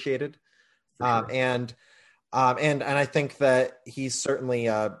really appreciated. Sure. And I think that he's certainly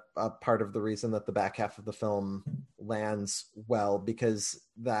a part of the reason that the back half of the film lands well, because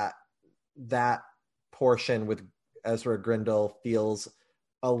that portion with Ezra Grindle feels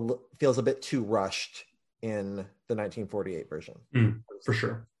a bit too rushed in the 1948 version. For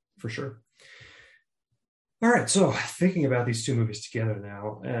sure. All right, so thinking about these two movies together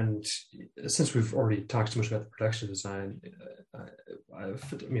now, and since we've already talked so much about the production design, I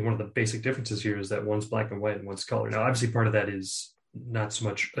mean, one of the basic differences here is that one's black and white and one's color. Now, obviously, part of that is not so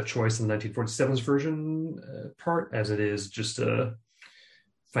much a choice in the 1947's version part as it is just a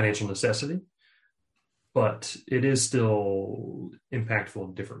financial necessity, but it is still impactful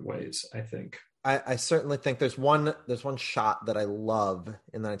in different ways, I think. I certainly think there's one shot that I love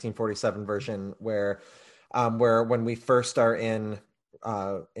in the 1947 version where when we first are in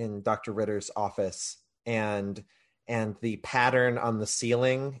Dr. Ritter's office and the pattern on the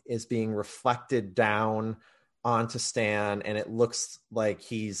ceiling is being reflected down onto Stan, and it looks like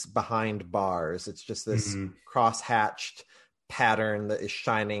he's behind bars. It's just this cross-hatched pattern that is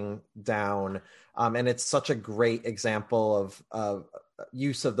shining down, and it's such a great example of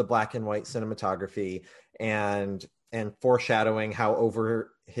use of the black and white cinematography and foreshadowing how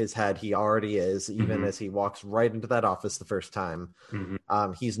over his head he already is, even as he walks right into that office the first time.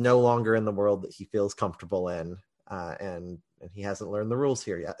 He's no longer in the world that he feels comfortable in, and he hasn't learned the rules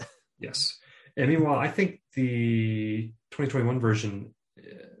here yet. Yes. And meanwhile, I think the 2021 version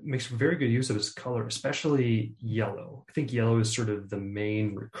makes very good use of his color, especially yellow. I think yellow is sort of the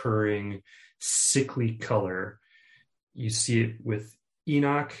main recurring sickly color. You see it with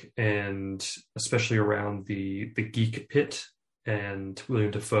Enoch, and especially around the geek pit and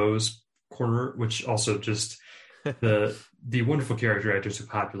William Dafoe's corner, which also just the wonderful character actors who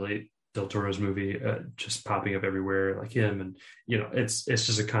populate Del Toro's movie just popping up everywhere like him, and it's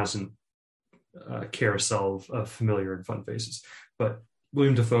just a constant carousel of familiar and fun faces. But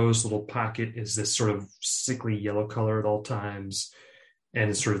William Dafoe's little pocket is this sort of sickly yellow color at all times, and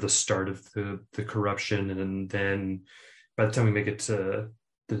it's sort of the start of the corruption. And then by the time we make it to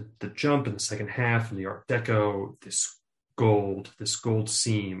the jump in the second half and the Art Deco, this gold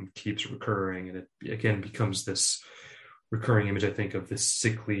seam keeps recurring, and it again becomes this recurring image, I think, of this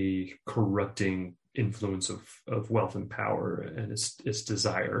sickly, corrupting influence of wealth and power and its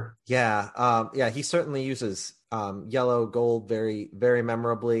desire. Yeah, he certainly uses yellow, gold very, very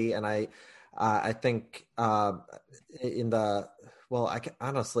memorably, and I think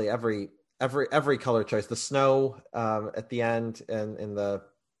honestly every color choice, the snow at the end and in the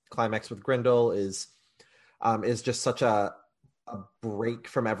climax with Grindle is just such a break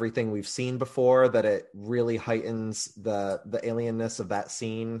from everything we've seen before that it really heightens the alienness of that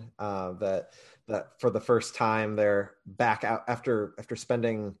scene. That for the first time they're back out after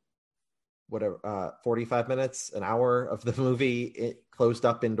spending 45 minutes, an hour of the movie closed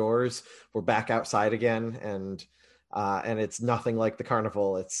up indoors. We're back outside again, and it's nothing like the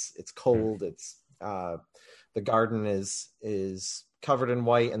carnival. It's cold. It's the garden is covered in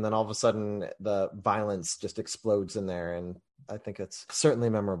white, and then all of a sudden the violence just explodes in there, and I think it's certainly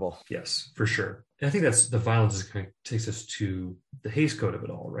memorable. Yes, for sure. And I think that's the violence that kind of takes us to the Hays Code of it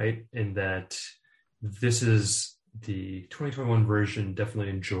all, right? In that this is the 2021 version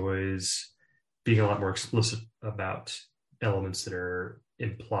definitely enjoys being a lot more explicit about elements that are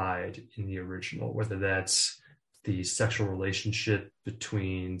implied in the original, whether that's the sexual relationship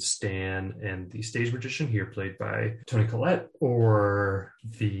between Stan and the stage magician, here played by Toni Collette, or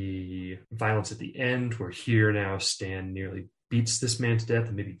the violence at the end, where here now Stan nearly beats this man to death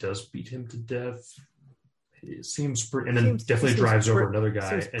and maybe does beat him to death. It seems pretty, and then definitely drives over another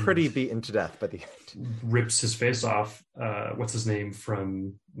guy. Seems pretty beaten to death by the end. Rips his face off. What's his name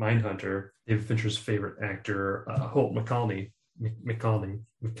from Mindhunter? David Fincher's favorite actor, Holt McCallany.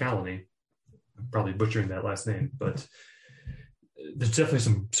 probably butchering that last name, but there's definitely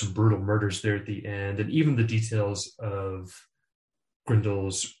some brutal murders there at the end, and even the details of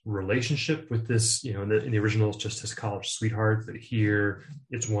Grindel's relationship with this, in the original, it's just his college sweetheart, but here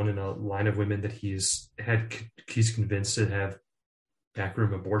it's one in a line of women that he's convinced to have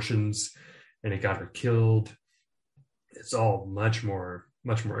backroom abortions, and it got her killed. It's all much more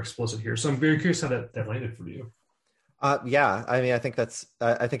explicit here. So I'm very curious how that landed for you. Yeah, I mean, I think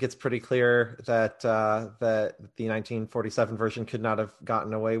it's pretty clear that that the 1947 version could not have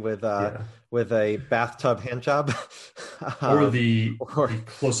gotten away with a bathtub hand job, or the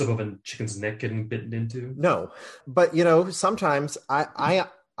close up of a chicken's neck getting bitten into. No, but sometimes I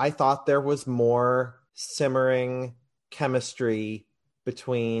thought there was more simmering chemistry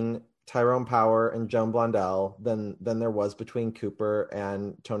between Tyrone Power and Joan Blondell than there was between Cooper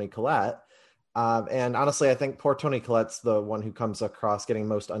and Toni Collette. And honestly, I think poor Toni Collette's the one who comes across getting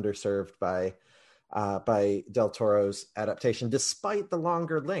most underserved by Del Toro's adaptation, despite the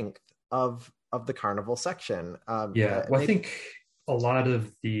longer length of the carnival section. I think a lot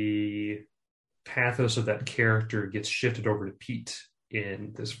of the pathos of that character gets shifted over to Pete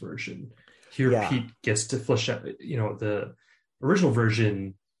in this version. Here, Pete gets to flesh out. The original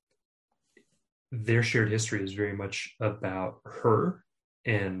version, their shared history is very much about her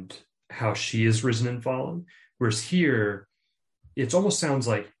and how she is risen and fallen, whereas here it almost sounds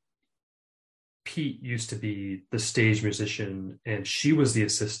like Pete used to be the stage musician and she was the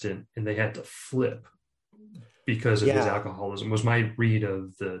assistant, and they had to flip because of his alcoholism, was my read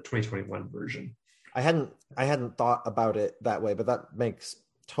of the 2021 version. I hadn't thought about it that way, but that makes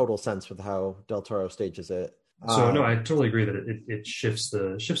total sense with how Del Toro stages it. So no, I totally agree that it shifts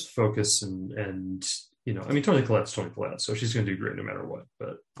the focus and Toni Collette's Toni Collette, so she's going to do great no matter what.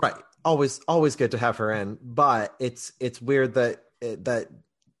 But right, always good to have her in. But it's weird that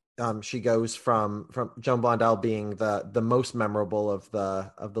she goes from Joan Blondell being the most memorable of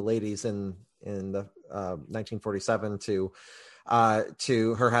the ladies in the 1947 to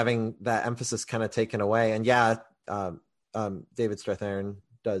her having that emphasis kind of taken away. And David Strathairn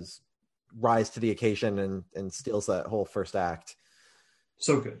does rise to the occasion and steals that whole first act.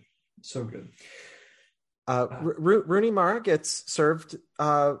 So good. Rooney Mara gets served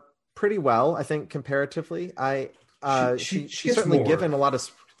pretty well, I think, comparatively. She's certainly more given a lot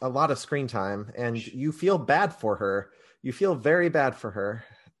of screen time, and you feel bad for her. You feel very bad for her.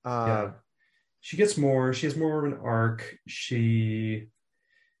 She gets more. She has more of an arc. She,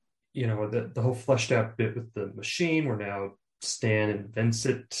 the whole fleshed out bit with the machine, where now Stan invents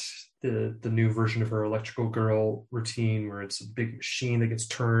it. The new version of her electrical girl routine, where it's a big machine that gets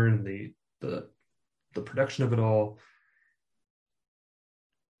turned. The production of it all.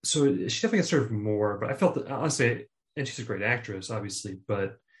 So she definitely gets served more, but I felt that, honestly, and she's a great actress, obviously,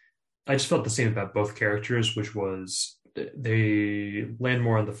 but I just felt the same about both characters, which was they land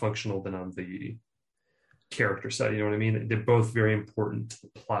more on the functional than on the character side. You know what I mean? They're both very important to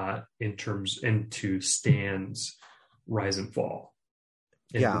the plot and to Stan's rise and fall.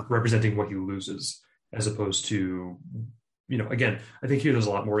 And representing what he loses, as opposed to, again, I think here there's a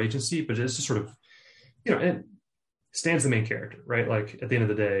lot more agency, but it's just sort of, and Stan's the main character, right? Like at the end of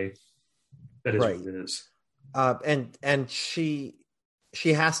the day, that is what it is. And she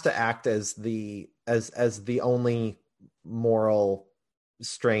has to act as the only moral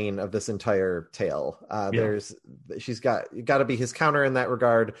strain of this entire tale. She's got to be his counter in that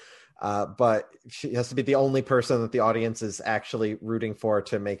regard. But she has to be the only person that the audience is actually rooting for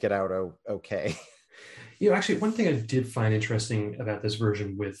to make it out okay. Actually, one thing I did find interesting about this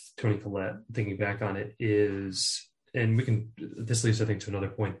version with Toni Collette, thinking back on it, is, and this leads, I think, to another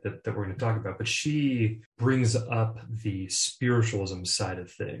point that we're going to talk about, but she brings up the spiritualism side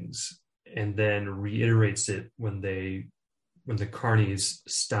of things and then reiterates it when the Carnies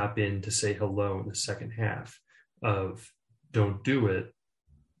stop in to say hello in the second half of "Don't do it.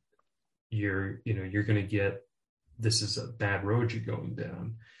 You're going to get, this is a bad road you're going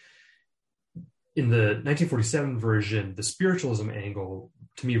down." In the 1947 version, the spiritualism angle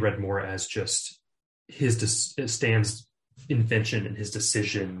to me read more as just Stan's invention and his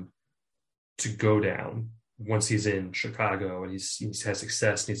decision to go down once he's in Chicago and he's had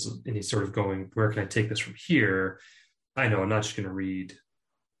success and he's sort of going, where can I take this from here? I know I'm not just going to read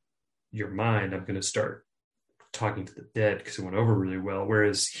your mind. I'm going to start talking to the dead because it went over really well.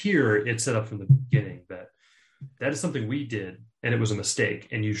 Whereas here it's set up from the beginning that is something we did and it was a mistake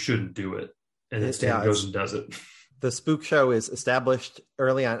and you shouldn't do it. And then Stan goes and does it. The spook show is established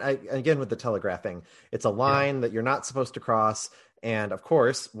early on. Again, with the telegraphing, it's a line that you're not supposed to cross. And of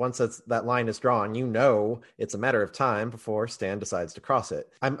course, once that line is drawn, you know it's a matter of time before Stan decides to cross it.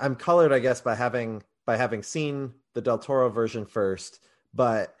 I'm colored, I guess, by having seen the Del Toro version first,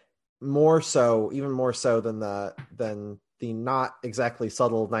 but even more so than the not exactly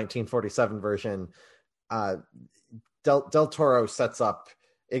subtle 1947 version. Del Toro sets up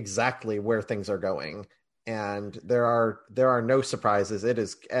exactly where things are going, and there are no surprises. It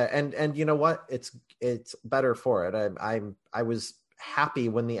is, and you know what? It's better for it. I was happy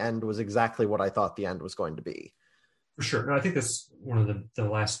when the end was exactly what I thought the end was going to be. For sure. No, I think that's one of the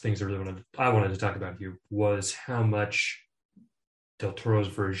last things I wanted to talk about here was how much Del Toro's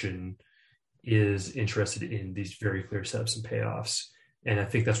version is interested in these very clear setups and payoffs. And I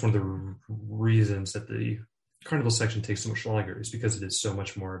think that's one of the reasons that the Carnival section takes so much longer, is because it is so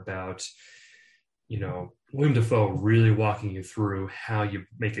much more about, William Dafoe really walking you through how you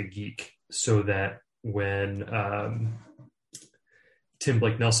make a geek, so that when Tim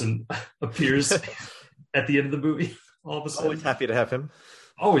Blake Nelson appears at the end of the movie, all of a sudden, always happy to have him.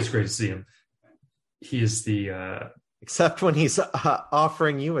 Always great to see him. He is the except when he's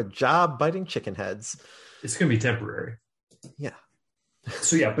offering you a job biting chicken heads. It's going to be temporary. Yeah.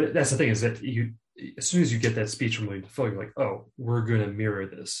 So yeah, but that's the thing, is that as soon as you get that speech from William Dafoe, you're like, oh, we're going to mirror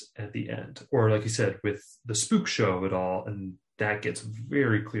this at the end. Or like you said, with the spook show of it all, and that gets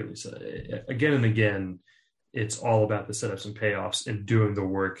very clearly said. Again and again, it's all about the setups and payoffs and doing the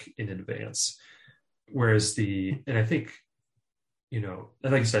work in advance. Whereas and I think, and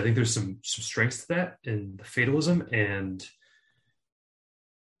like I said, I think there's some strengths to that in the fatalism, and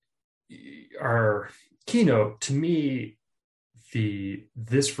our keynote, to me,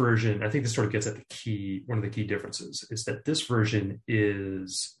 this version, I think this sort of gets at one of the key differences, is that this version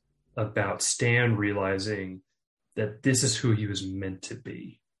is about Stan realizing that this is who he was meant to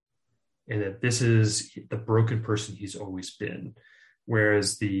be, and that this is the broken person he's always been.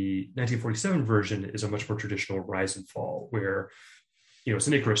 Whereas the 1947 version is a much more traditional rise and fall, where, it's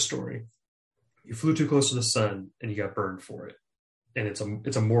an Icarus story. You flew too close to the sun and you got burned for it. And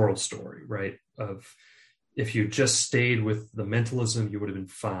it's a moral story, right? Of, if you just stayed with the mentalism, you would have been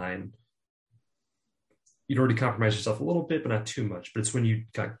fine. You'd already compromised yourself a little bit, but not too much. But it's when you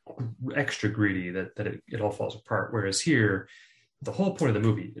got extra greedy that it all falls apart. Whereas here, the whole point of the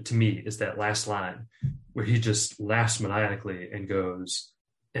movie, to me, is that last line where he just laughs maniacally and goes,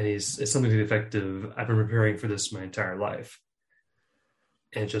 and it's something to the effect of, I've been preparing for this my entire life.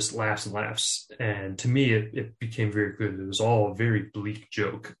 And just laughs and laughs. And to me, it became very clear that it was all a very bleak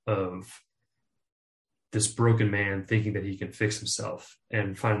joke of this broken man thinking that he can fix himself,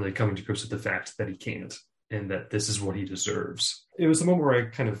 and finally coming to grips with the fact that he can't, and that this is what he deserves. It was the moment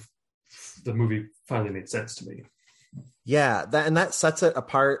where the movie finally made sense to me. Yeah, that sets it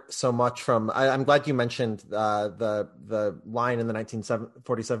apart so much from. I'm glad you mentioned the line in the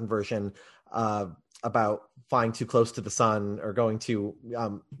 1947 version about flying too close to the sun, or going to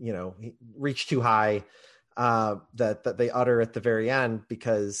reach too high, that they utter at the very end,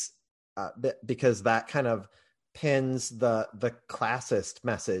 because that kind of pins the classist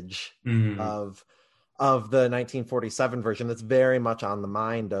message of the 1947 version. That's very much on the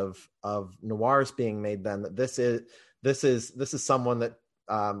mind of noirs being made then, that this is someone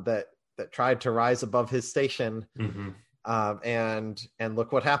that tried to rise above his station, and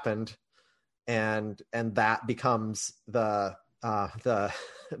look what happened, and that becomes the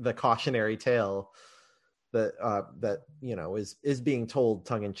cautionary tale that is being told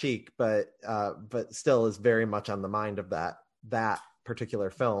tongue in cheek, but still is very much on the mind of that particular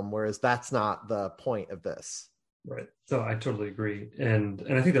film, whereas that's not the point of this. Right. So I totally agree. And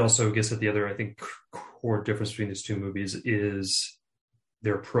I think that also gets at the other, I think, core difference between these two movies is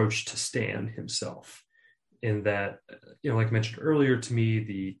their approach to Stan himself. In that, like I mentioned earlier, to me,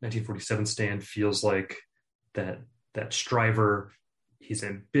 the 1947 Stan feels like that striver. He's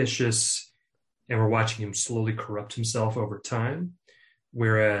ambitious, and we're watching him slowly corrupt himself over time.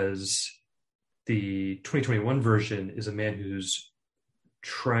 Whereas the 2021 version is a man who's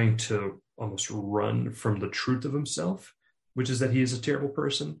trying to almost run from the truth of himself, which is that he is a terrible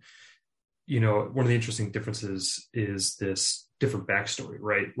person. One of the interesting differences is this different backstory,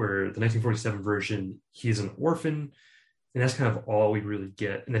 right? Where the 1947 version, he's an orphan, and that's kind of all we really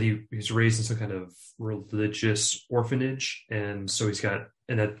get. And that he's raised in some kind of religious orphanage. And so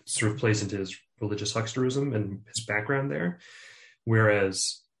and that sort of plays into his religious hucksterism and his background there.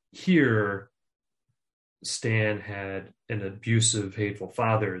 Whereas here, Stan had an abusive, hateful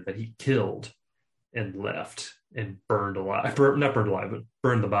father that he killed and left and burned alive. Not burned alive, but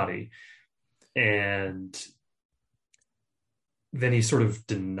burned the body. And then he's sort of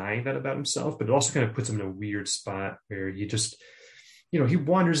denying that about himself, but it also kind of puts him in a weird spot where he just, he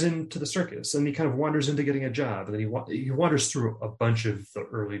wanders into the circus and he kind of wanders into getting a job, and then he wanders through a bunch of the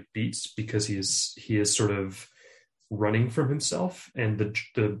early beats because he is sort of running from himself, and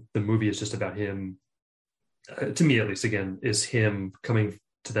the movie is just about him, to me at least, again, is him coming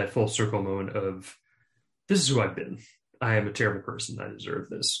to that full circle moment of, this is who I've been. I am a terrible person. I deserve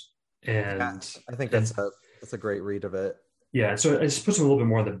this. And I think that's a great read of it. Yeah, so it just puts him a little bit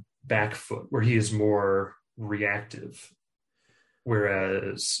more on the back foot, where he is more reactive.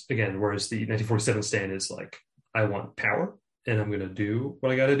 Whereas the 1947 Stan is like, I want power, and I'm going to do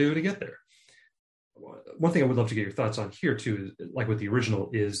what I got to do to get there. One thing I would love to get your thoughts on here too, is, like with the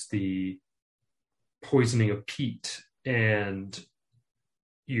original, is the poisoning of Pete and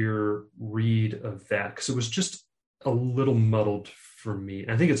your read of that, because it was just a little muddled for me.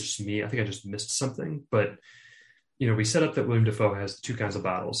 And I think it's just me. I think I just missed something. But we set up that William Dafoe has two kinds of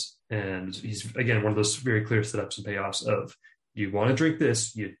bottles, and he's, again, one of those very clear setups and payoffs of, you want to drink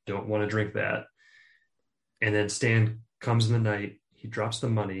this, you don't want to drink that. And then Stan comes in the night, he drops the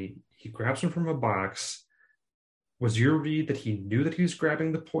money, he grabs one from a box. Was your read that he knew that he was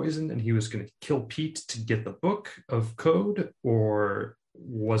grabbing the poison and he was going to kill Pete to get the book of code, or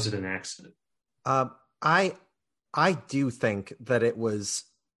was it an accident? I do think that it was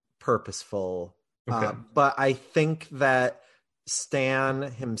purposeful, okay. But I think that Stan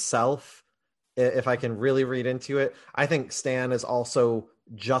himself, if I can really read into it, I think Stan is also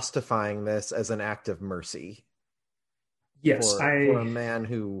justifying this as an act of mercy. Yes, for a man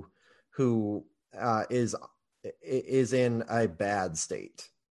who is in a bad state.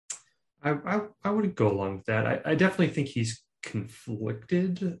 I wouldn't go along with that. I definitely think he's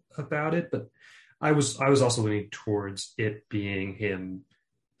conflicted about it, but I was also leaning towards it being him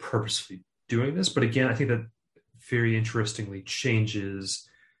purposely doing this. But again, I think that very interestingly changes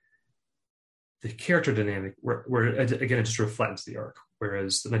the character dynamic, where again, it just sort of flattens the arc.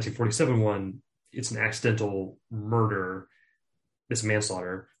 Whereas the 1947 one, it's an accidental murder, this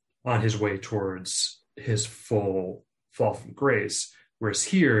manslaughter, on his way towards his full fall from grace. Whereas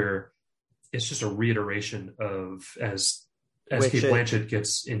here, it's just a reiteration of, as Cate Blanchett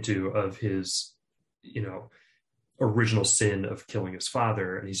gets into, of his, original sin of killing his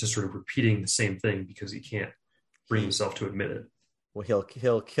father, and he's just sort of repeating the same thing because he can't bring himself to admit it. Well,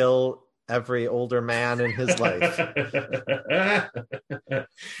 he'll kill every older man in his life.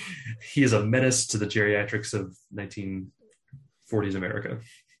 He is a menace to the geriatrics of 1940s America.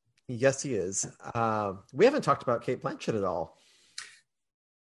 Yes, he is. We haven't talked about Cate Blanchett at all.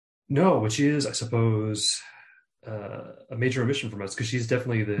 No, which is, I suppose, a major omission from us, because she's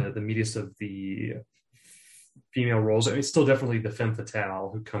definitely the meatiest of the female roles. I mean, it's still definitely the femme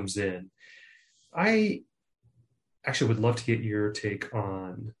fatale who comes in. I actually would love to get your take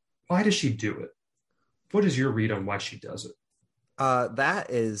on, why does she do it? What is your read on why she does it? That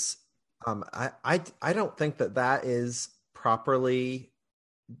is, I don't think that is properly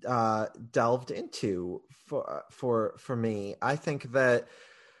delved into for me. I think that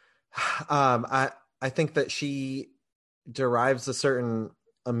I think that she derives a certain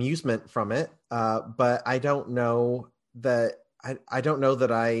amusement from it, but I don't know that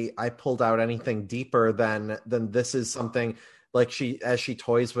I pulled out anything deeper than this is something like as she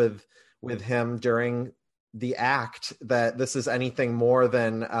toys with him during the act, that this is anything more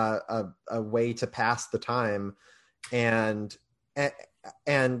than a way to pass the time, and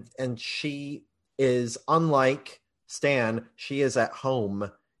she is, unlike Stan, she is at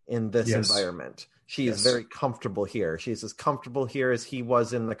home in this environment. She is very comfortable here. She's as comfortable here as he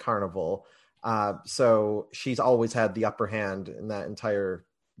was in the carnival. So she's always had the upper hand in that entire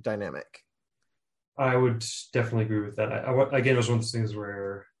dynamic. I would definitely agree with that. Again, it was one of those things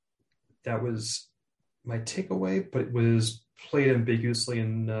where that was my takeaway, but it was played ambiguously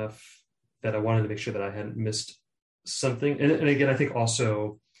enough that I wanted to make sure that I hadn't missed something. And again, I think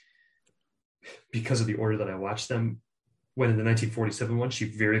also because of the order that I watched them, when in the 1947 one, she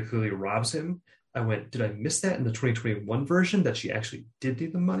very clearly robs him. I went, did I miss that in the 2021 version, that she actually did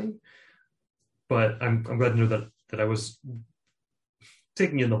need the money? But I'm glad to know that I was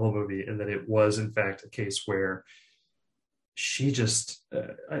taking in the whole movie, and that it was in fact a case where she just,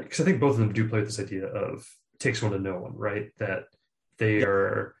 because I think both of them do play with this idea of takes one to know one, right? That they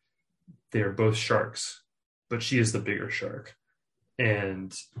are both sharks, but she is the bigger shark.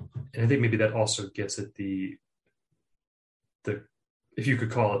 And I think maybe that also gets at the if you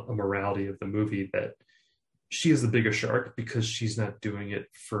could call it a morality of the movie, that she is the bigger shark because she's not doing it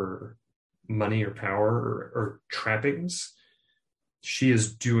for money or power or trappings. She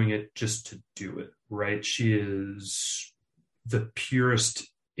is doing it just to do it, right? She is the purest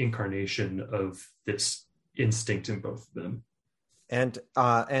incarnation of this instinct in both of them. And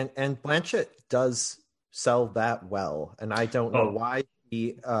Blanchett does sell that well, and I don't know why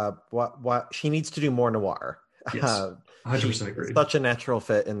what she needs to do more noir. Yes, 100% agree. Such a natural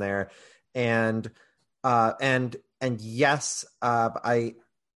fit in there, and yes, I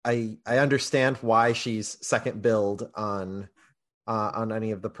understand why she's second billed on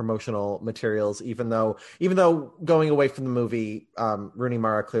any of the promotional materials, even though going away from the movie, Rooney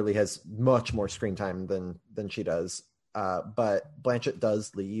Mara clearly has much more screen time than she does. But Blanchett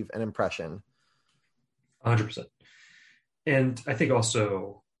does leave an impression. 100%. And I think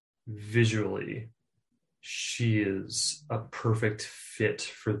also visually, she is a perfect fit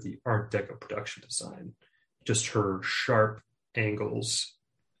for the Art Deco production design. Just her sharp angles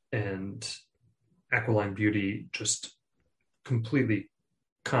and aquiline beauty just completely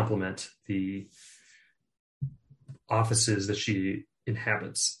complement the offices that she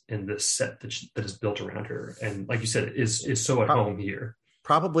inhabits in this set that is built around her, and like you said, is so at home here.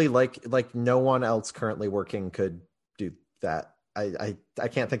 Probably like no one else currently working could do that. I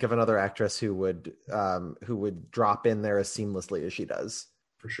can't think of another actress who would drop in there as seamlessly as she does.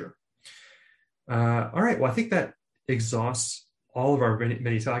 For sure. All right. Well, I think that exhausts all of our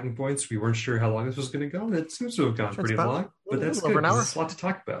many talking points. We weren't sure how long this was going to go, and it seems to have gone pretty long. But that's good. There's a lot to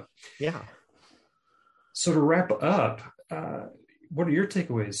talk about. Yeah. So to wrap up, what are your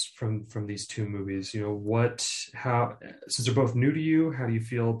takeaways from these two movies? You know, since they're both new to you, how do you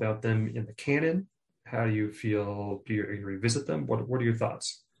feel about them in the canon? How do you feel? Do you revisit them? What are your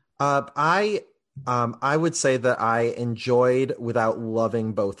thoughts? I would say that I enjoyed without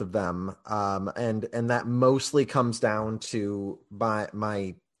loving both of them, and that mostly comes down to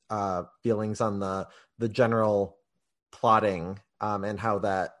my feelings on the general plotting and how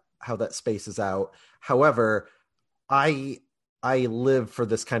that spaces out. However, I live for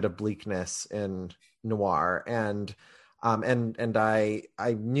this kind of bleakness in noir, and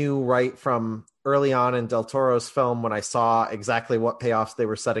I knew right from early on in Del Toro's film, when I saw exactly what payoffs they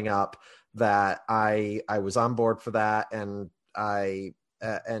were setting up, that I was on board for that, and and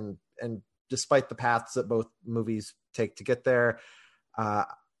despite the paths that both movies take to get there,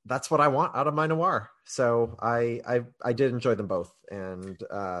 that's what I want out of my noir. So I did enjoy them both, and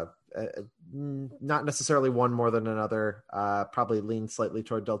not necessarily one more than another. Probably lean slightly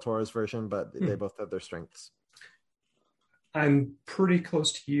toward Del Toro's version, but they both have their strengths. I'm pretty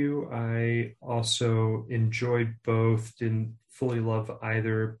close to you. I also enjoyed both, didn't fully love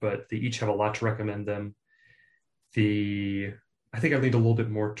either, but they each have a lot to recommend them. I think I leaned a little bit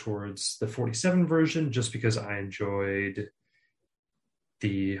more towards the 47 version just because I enjoyed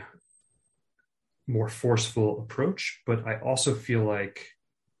the more forceful approach, but I also feel like,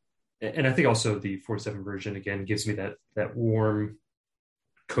 and I think also the 47 version again gives me that warm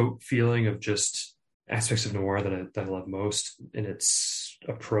coat feeling of just aspects of noir that I love most in its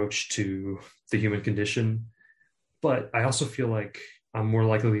approach to the human condition. But I also feel like I'm more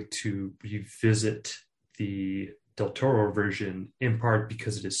likely to revisit the Del Toro version, in part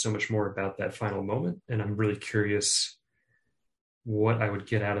because it is so much more about that final moment. And I'm really curious what I would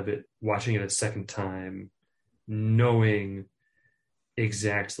get out of it watching it a second time, knowing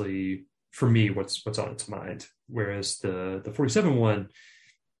exactly for me what's on its mind. Whereas the 47 one,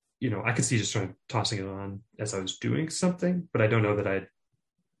 you know, I could see just sort of tossing it on as I was doing something, but I don't know that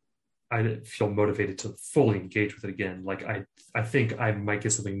I'd feel motivated to fully engage with it again. Like I think I might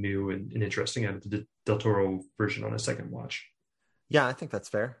get something new and interesting out of the Del Toro version on a second watch. Yeah, I think that's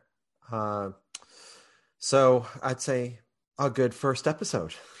fair. So I'd say a good first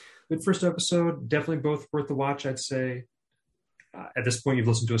episode. Good first episode. Definitely both worth the watch, I'd say. At this point, you've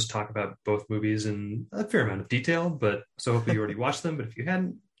listened to us talk about both movies in a fair amount of detail, but so hopefully you already watched them. But if you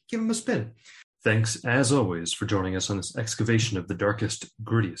hadn't, give them a spin. Thanks, as always, for joining us on this excavation of the darkest,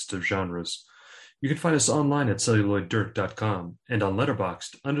 grittiest of genres. You can find us online at celluloiddirt.com and on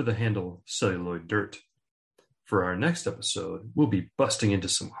Letterboxd under the handle Celluloid Dirt. For our next episode, we'll be busting into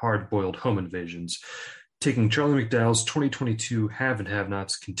some hard-boiled home invasions, taking Charlie McDowell's 2022 Have and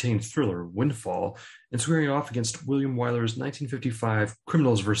Have-Nots contained thriller Windfall and squaring off against William Wyler's 1955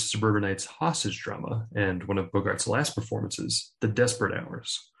 Criminals vs. Suburbanites hostage drama and one of Bogart's last performances, The Desperate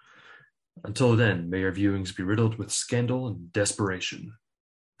Hours. Until then, may your viewings be riddled with scandal and desperation.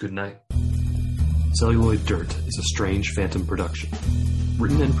 Good night. Celluloid Dirt is a Strange Phantom production.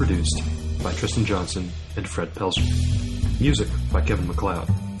 Written and produced by Tristan Johnson and Fred Pelzer. Music by Kevin MacLeod.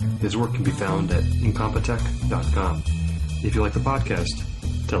 His work can be found at incompetech.com. If you like the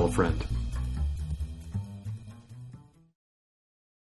podcast, tell a friend.